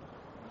commandment.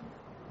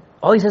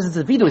 All he says is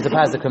that vidui is a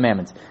positive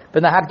commandment.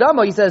 But in the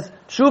Hakdama, he says,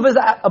 tshuva is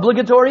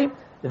obligatory,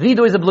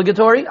 vidui is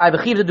obligatory, I have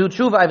a chiv to do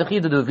tshuva, I have a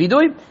chiv to do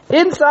vidui.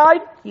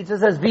 Inside, he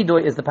just says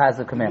vidui is the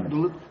positive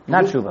commandment,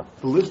 not tshuva.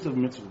 The list of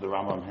mitzvahs the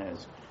Rambam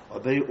has, are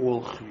they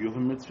all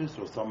chiyuvim mitzvahs,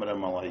 or some of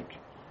them are like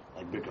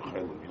bikkur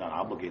chaylu, you're not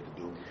obligated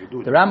to do it if you do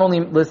it? The Rambam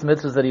only lists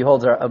mitzvahs that he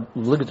holds are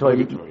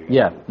obligatory.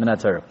 Yeah,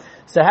 minat Torah.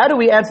 So how do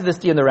we answer this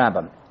in the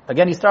Rambam?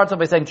 Again, he starts off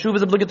by saying tshuva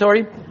is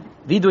obligatory,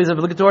 vidui is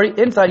obligatory.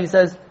 Inside he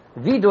says,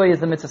 vidui is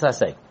the mitzvah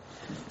saseh.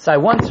 So I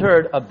once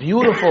heard a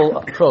beautiful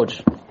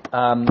approach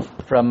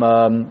from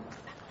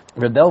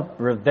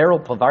Revero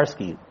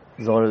Povarsky,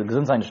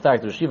 Gesundheit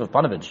Stark, the Yeshiva of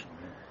Panovich.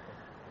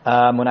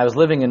 When I was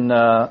living in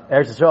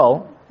Eretz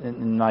Yisrael,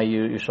 in my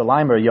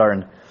Yerushalayim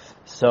yarn,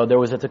 so there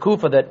was a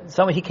tekufa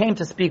that he came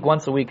to speak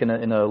once a week in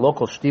a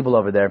local shtibel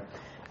over there,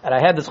 and I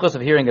had the chus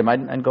of hearing him. I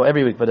didn't go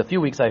every week, but a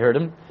few weeks I heard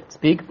him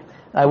speak.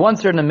 I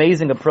once heard an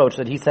amazing approach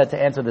that he said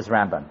to answer this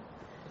Rambam.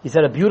 He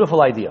said a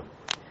beautiful idea.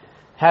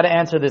 How to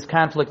answer this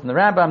conflict in the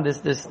Rambam,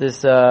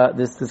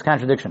 this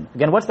contradiction.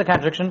 Again, what's the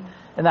contradiction?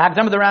 In the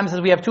Hakdam of the Rambam says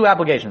we have two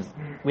obligations.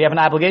 We have an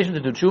obligation to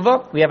do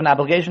tshuva, we have an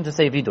obligation to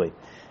say vidui.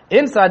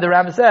 Inside the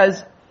Rambam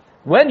says,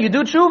 when you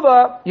do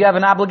tshuva, you have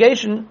an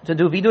obligation to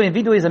do vidui, and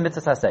vidui is a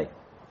mitzvah saseh.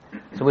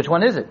 So which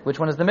one is it? Which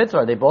one is the mitzvah?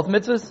 Are they both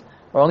mitzvahs?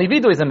 Or only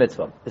vidui is a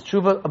mitzvah? Is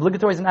tshuva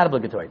obligatory, is it not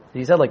obligatory?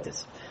 He said like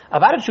this.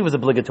 Avodat tshuva is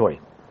obligatory.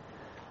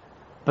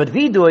 But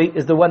vidui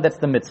is the one that's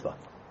the mitzvah.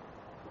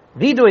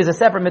 Vidui is a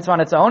separate mitzvah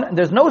on its own, and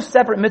there's no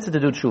separate mitzvah to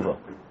do tshuva.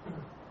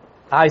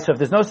 So if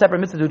there's no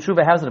separate mitzvah to do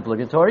tshuva, how's it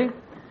obligatory?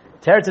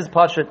 Teretz is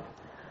pashut.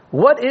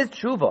 What is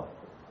tshuva?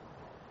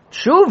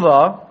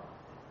 Tshuva,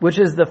 which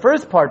is the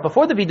first part,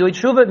 before the vidui,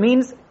 tshuva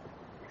means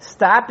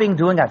stopping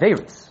doing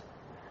averis.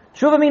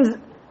 Tshuva means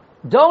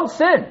don't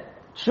sin.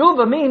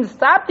 Tshuva means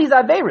stop these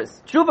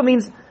averis. Tshuva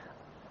means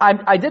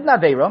I did an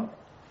avera,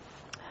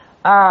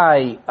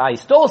 I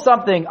stole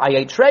something, I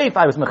ate treif,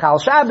 I was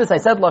mechal Shabbos, I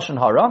said lashon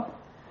hara,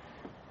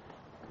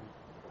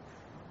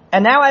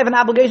 and now I have an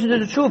obligation to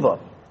do tshuva.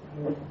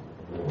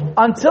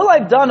 Until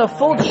I've done a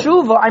full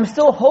tshuva, I'm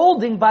still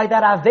holding by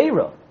that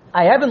aveira.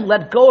 I haven't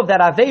let go of that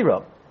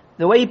aveira.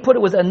 The way he put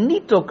it was a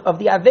nituk of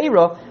the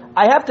aveira.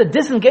 I have to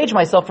disengage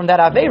myself from that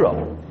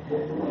aveira.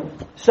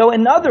 So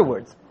in other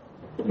words,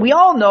 we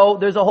all know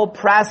there's a whole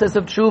process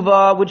of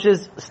tshuva, which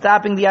is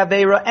stopping the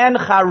aveira, and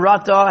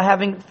charata,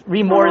 having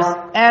remorse,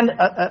 and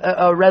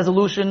a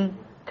resolution,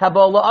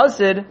 kabbalah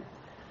asid.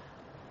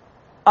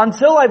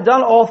 Until I've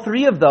done all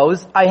three of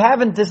those, I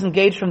haven't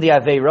disengaged from the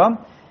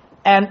aveira,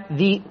 and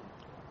the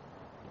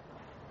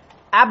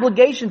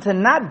obligation to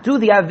not do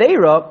the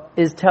aveira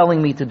is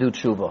telling me to do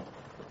tshuva.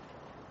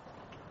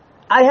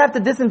 I have to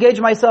disengage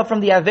myself from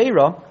the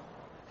aveira,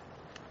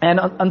 and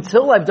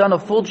until I've done a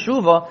full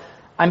tshuva,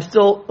 I'm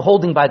still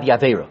holding by the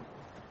aveira.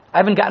 I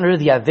haven't gotten rid of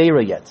the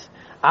aveira yet.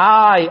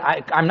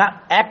 I'm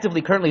not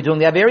actively currently doing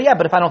the aveira yet,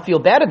 but if I don't feel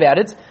bad about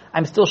it,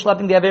 I'm still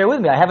schlepping the aveira with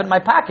me. I have it in my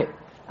pocket.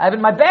 I have it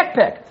in my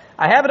backpack.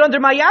 I have it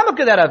under my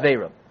yarmulke, that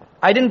aveira.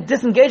 I didn't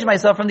disengage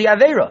myself from the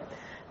aveira.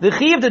 The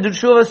chiyuv to do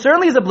tshuva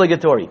certainly is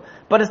obligatory,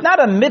 but it's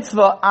not a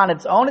mitzvah on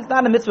its own. It's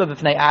not a mitzvah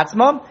b'fnei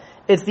atzma.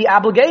 It's the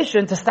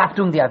obligation to stop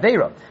doing the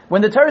aveira.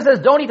 When the Torah says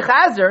don't eat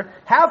chazer,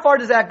 how far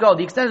does that go?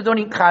 The extent of don't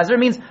eat chazer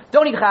means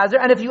don't eat chazer,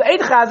 and if you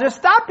ate chazer,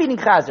 stop eating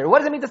chazer. What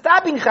does it mean to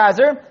stop eating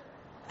chazer?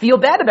 Feel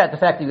bad about the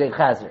fact that you ate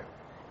chazer,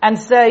 and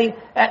say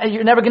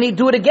you're never going to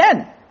do it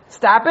again.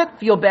 Stop it,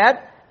 feel bad,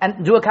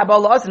 and do a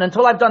kabbalah. And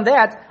until I've done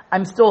that,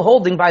 I'm still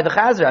holding by the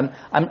chazer.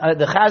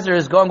 The chazer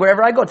is going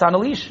wherever I go. It's on a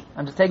leash.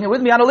 I'm just taking it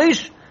with me on a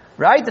leash.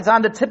 Right? It's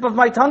on the tip of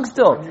my tongue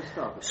still.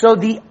 So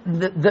the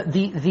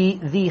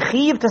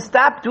chiyuv to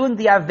stop doing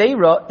the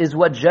aveira is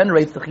what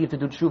generates the chiyuv to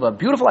do tshuva.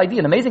 Beautiful idea,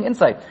 an amazing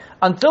insight.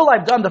 Until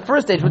I've done the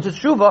first stage, which is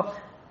tshuva,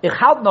 ich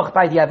halt noch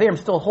by the aveira. I'm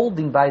still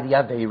holding by the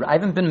aveira. I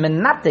haven't been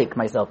menatek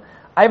myself.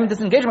 I haven't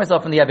disengaged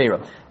myself from the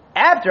aveira.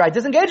 After I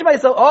disengage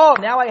myself,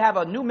 now I have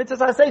a new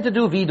mitzvah haseh to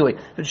do vidui.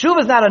 The tshuva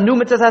is not a new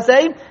mitzvah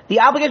haseh. The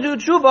obligation to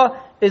do tshuva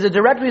is a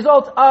direct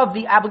result of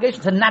the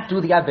obligation to not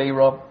do the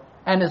aveira.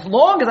 And as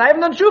long as I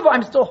haven't done tshuva,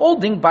 I'm still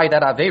holding by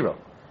that aveira.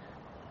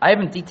 I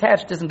haven't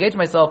detached, disengaged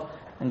myself,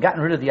 and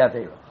gotten rid of the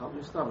aveira. How do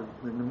you stop it?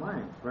 In the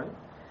mind, right?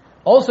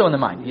 Also in the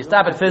mind. You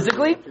stop it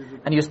physically,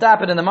 and you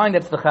stop it in the mind,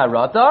 that's the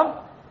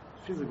charata.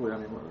 Physically, I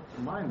mean,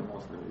 the mind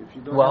mostly. If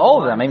you don't Well, all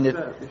of them. I mean, if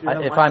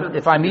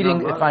I'm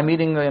eating, my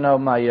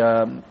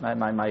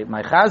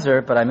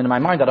chazer, but I'm in my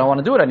mind, I don't want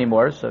to do it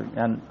anymore, so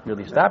and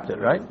really stopped it,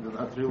 right?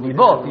 You need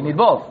both. You need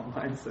both.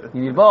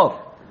 You need both.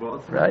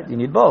 Right? You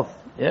need both.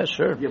 Yeah,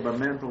 sure. Yeah, but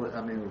mentally,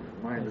 I mean,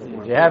 mind is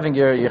more. You're having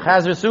your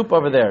chazer soup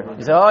over there.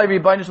 You say, I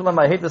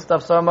hate this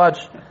stuff so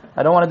much.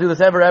 I don't want to do this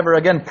ever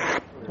again.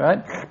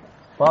 Right?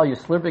 While you're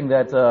slurping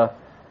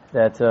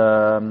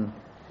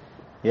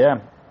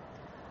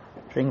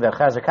drinking that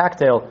chazer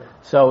cocktail,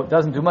 so it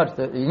doesn't do much.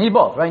 You need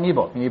both, right? You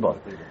need both.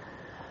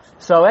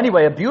 So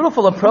anyway, a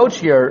beautiful approach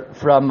here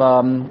from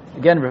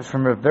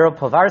Reb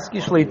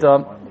Povarsky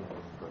Shlita,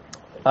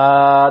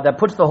 that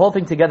puts the whole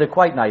thing together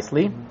quite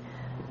nicely.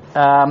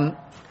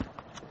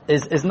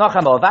 Is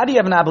nacham alvadi, you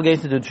have an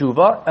obligation to do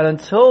tshuva, and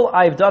until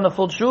I've done a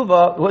full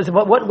tshuva,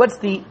 what's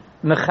the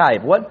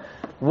mechayv?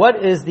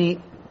 What is the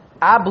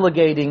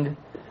obligating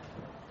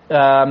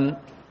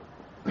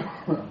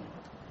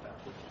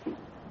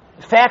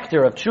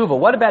factor of tshuva?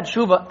 What about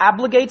tshuva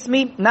obligates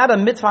me? Not a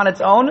mitzvah on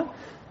its own,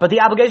 but the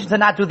obligation to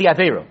not do the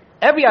aveira.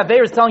 Every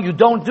aveira is telling you,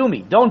 don't do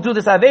me, don't do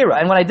this aveira.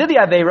 And when I did the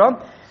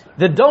aveira,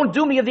 the don't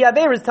do me of the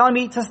aveira is telling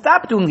me to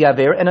stop doing the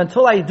aveira, and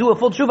until I do a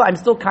full tshuva, I'm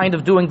still kind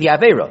of doing the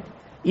aveira.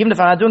 Even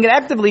if I'm not doing it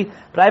actively,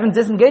 but I haven't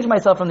disengaged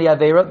myself from the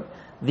aveira,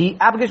 the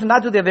obligation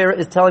not to do the aveira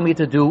is telling me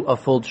to do a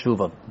full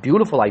tshuva.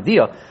 Beautiful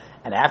idea.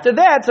 And after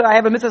that, so I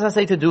have a mitzvah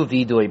haseh to do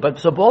vidui.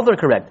 But so both are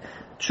correct.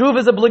 Tshuva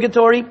is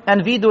obligatory,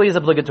 and vidui is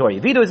obligatory.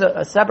 Vidui is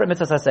a separate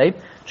mitzvah haseh.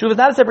 Tshuva is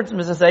not a separate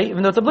mitzvah haseh,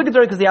 even though it's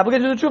obligatory, because the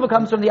obligation to do tshuva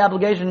comes from the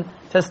obligation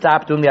to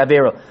stop doing the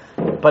aveira.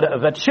 But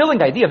a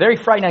chilling idea, a very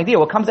frightening idea.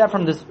 What comes out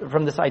from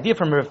this idea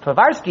from Rav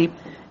Povarsky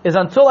is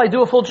until I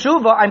do a full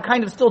tshuva, I'm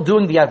kind of still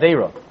doing the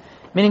aveira.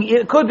 Meaning,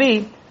 it could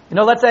be,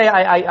 let's say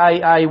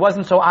I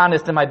wasn't so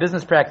honest in my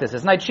business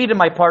practices, and I cheated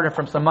my partner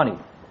from some money.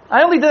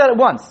 I only did that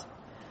once.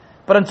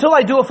 But until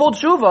I do a full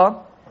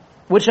tshuva,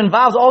 which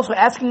involves also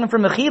asking him for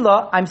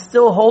mechila, I'm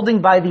still holding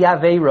by the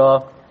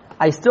aveira.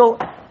 I still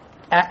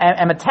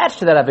am attached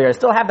to that aveira. I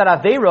still have that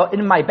aveira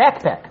in my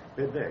backpack.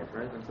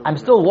 I'm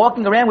still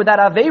walking around with that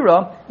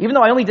aveira, even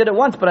though I only did it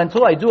once, but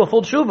until I do a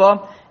full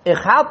tshuva, ich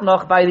halt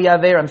noch by the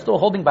aveira. I'm still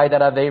holding by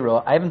that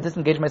aveira. I haven't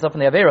disengaged myself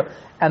from the aveira.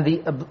 And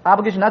the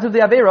obligation not to do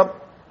the aveira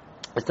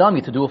is telling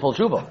me to do a full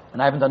tshuva.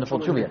 And I haven't done the full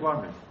tshuva yet.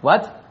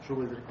 What?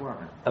 Tshuva is a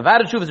requirement.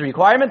 Avad tshuva is a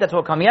requirement. That's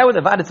what we're coming out with.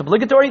 Avad, it's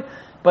obligatory.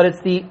 But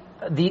it's the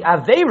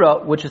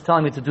aveira which is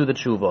telling me to do the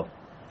tshuva.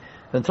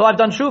 Until I've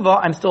done tshuva,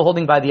 I'm still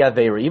holding by the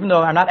aveira. Even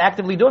though I'm not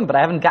actively doing, but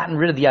I haven't gotten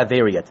rid of the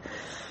aveira yet.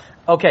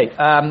 Okay,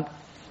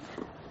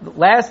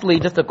 lastly,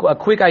 just a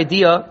quick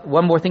idea,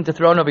 one more thing to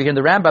throw in over here in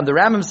the Rambam. The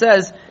Rambam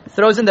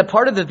throws in that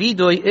part of the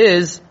vidui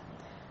is,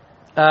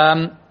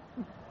 To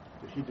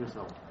heat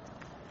yourself.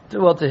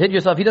 to hit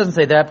yourself. He doesn't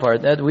say that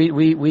part. That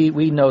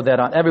we know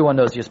that everyone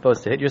knows you're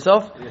supposed to hit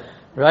yourself,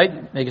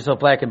 right? Make yourself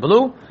black and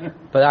blue.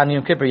 But on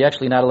Yom Kippur, you're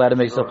actually not allowed to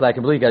make yourself black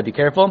and blue. You gotta be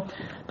careful.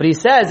 But he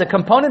says a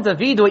component of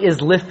vidui is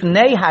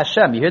lifnei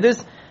Hashem. You hear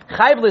this?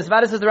 Chayv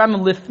l'isvada, says the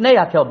Rambam, lifnei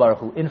Hakel Baruch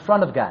Hu, in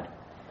front of God.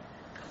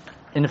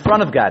 in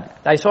front of God.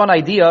 I saw an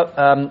idea,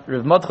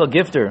 Rav Mordechai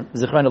Gifter,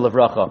 Zichrona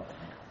Levracha,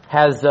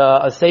 has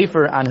a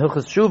sefer on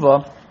Hilchos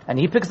Teshuva, and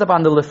he picks up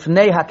on the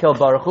Lifnei Hakel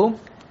Baruch Hu,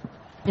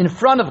 in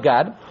front of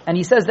God, and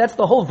he says that's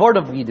the whole word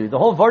of Vidui. The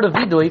whole word of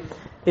Vidui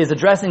is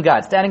addressing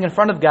God. Standing in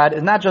front of God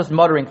is not just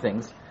muttering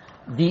things.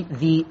 The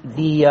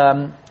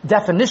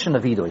definition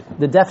of Vidui,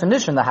 the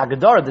definition, the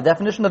Haggadah, the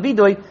definition of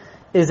Vidui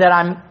is that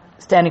I'm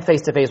standing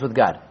face to face with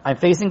God. I'm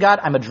facing God,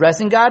 I'm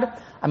addressing God,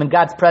 I'm in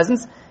God's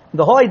presence.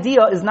 The whole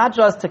idea is not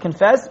just to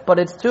confess, but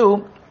it's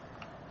to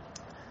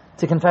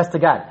confess to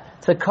God.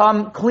 To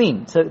come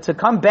clean, to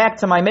come back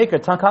to my Maker,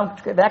 to come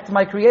back to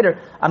my Creator.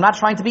 I'm not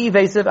trying to be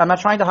evasive, I'm not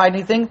trying to hide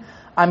anything.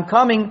 I'm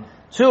coming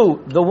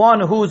to the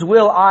one whose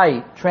will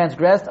I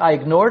transgressed, I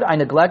ignored, I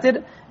neglected,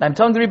 and I'm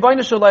telling the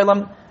Rebbeinu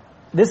Shalom,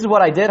 this is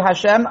what I did,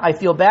 Hashem, I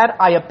feel bad,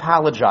 I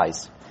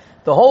apologize.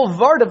 The whole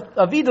word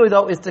of Vidui,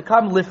 though, is to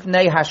come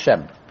Lifnei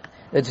Hashem.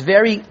 It's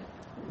very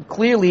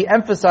clearly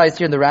emphasized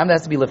here in the Rambam, that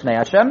has to be Lifnei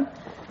Hashem.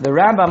 The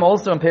Rambam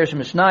also in Perush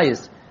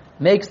Mishnayos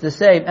makes the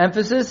same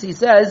emphasis. He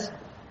says,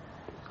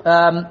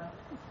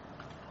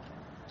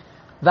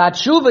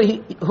 V'atshuva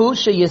hu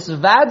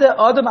sheyisvada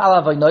adam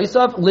ala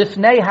vaynosav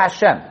lifnei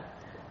Hashem.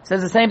 It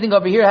says the same thing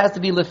over here. It has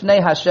to be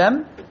lifnei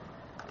Hashem,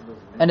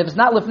 and if it's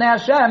not lifnei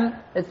Hashem,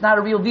 it's not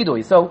a real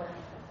vidui. So,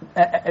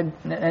 Rav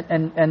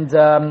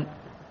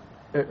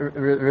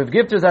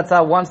Gifter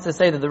Zatzal wants to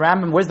say that the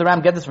Rambam. Where's the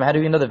Rambam get this from? How do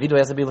you know that vidui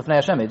has to be lifnei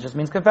Hashem? It just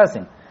means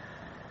confessing.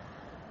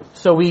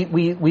 So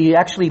we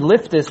actually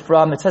lift this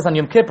from, it says on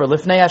Yom Kippur,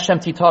 Lifnei Hashem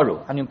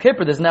Titaru. On Yom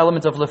Kippur there's an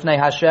element of Lifnei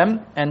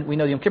Hashem, and we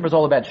know Yom Kippur is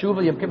all about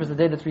Teshuva. Yom Kippur is the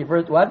day that's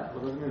referred to what?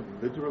 What does it mean?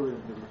 Literally,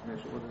 what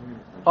does it mean?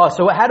 Oh,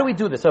 so how do we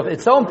do this? So if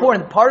it's so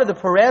important, part of the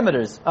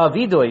parameters of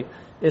Vidui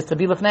is to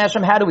be Lifnei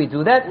Hashem. How do we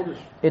do that?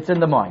 It's in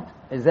the mind.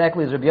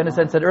 Exactly as Rabbi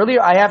Yonasan said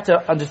earlier, I have to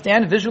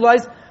understand,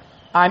 visualize,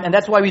 and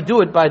that's why we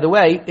do it, by the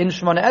way, in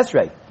Shemona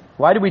Esrei.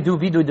 Why do we do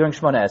Vidui during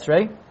Shemona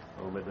Esrei?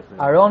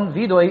 Our own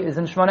Vidui is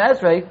in Shemona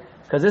Esrei,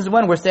 because this is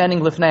when we're standing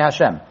Lifnei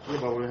Hashem. Yeah,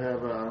 but we have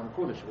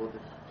Kodesh. What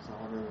if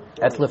someone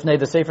That's Lifnei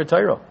the Sefer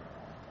Torah.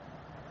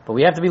 But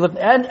we have to be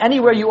and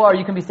anywhere you are,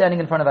 you can be standing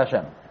in front of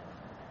Hashem.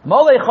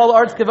 Molei chol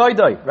arts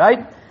kevoidoi,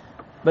 right?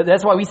 But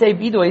that's why we say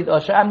Vidui,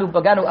 Sha'amnu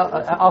Baganu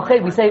Al-Chay,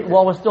 we say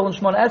while we're still in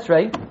Shemona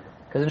Esrei,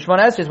 because in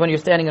Shemona Esrei is when you're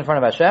standing in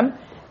front of Hashem,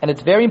 and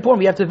it's very important,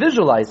 we have to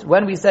visualize,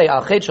 when we say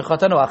Al-Chay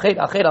Shechatanu, Al-Chay,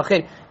 Al-Chay,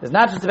 Al-Chay, it's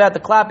not just about the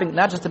clapping,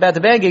 not just about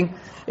the banging,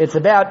 it's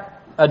about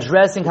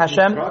addressing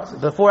Hashem,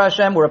 before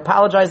Hashem, we're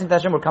apologizing to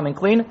Hashem, we're coming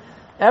clean.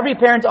 Every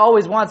parent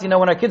always wants, when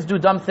our kids do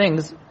dumb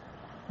things,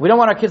 we don't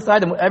want our kids to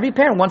hide them. Every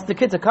parent wants the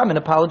kid to come and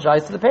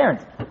apologize to the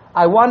parent.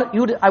 I want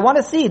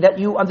to see that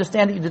you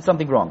understand that you did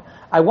something wrong.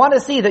 I want to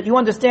see that you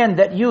understand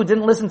that you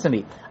didn't listen to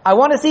me. I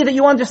want to see that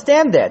you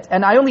understand that,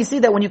 and I only see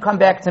that when you come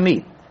back to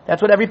me.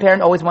 That's what every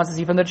parent always wants to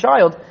see from their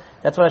child.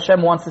 That's what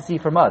Hashem wants to see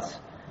from us.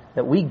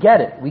 That we get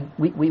it.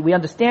 We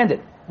understand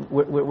it.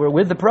 We're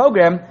with the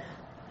program.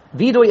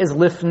 Vidui is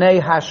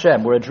Lifnei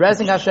Hashem. We're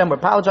addressing Hashem, we're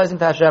apologizing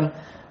to Hashem,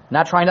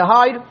 not trying to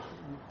hide,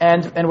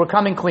 and we're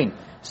coming clean.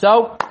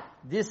 So,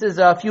 this is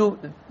a few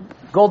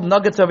gold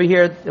nuggets over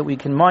here that we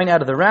can mine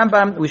out of the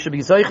Rambam. We should be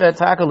Zoicha,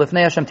 Taka,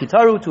 Lifnei Hashem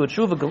Titaru, to a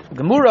Teshuva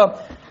Gemura,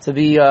 to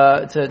the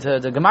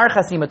Gemar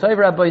Chasim, Atoiv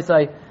Rabbi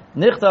Yisai,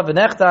 Nichta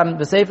v'nechtam,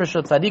 v'sefer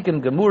shel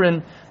tzadikim,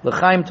 Gemurin,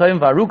 L'chaim Toim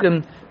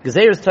v'arukim,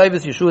 Gezeres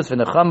Toivis, Yeshuas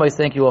v'nechamais.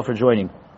 Thank you all for joining.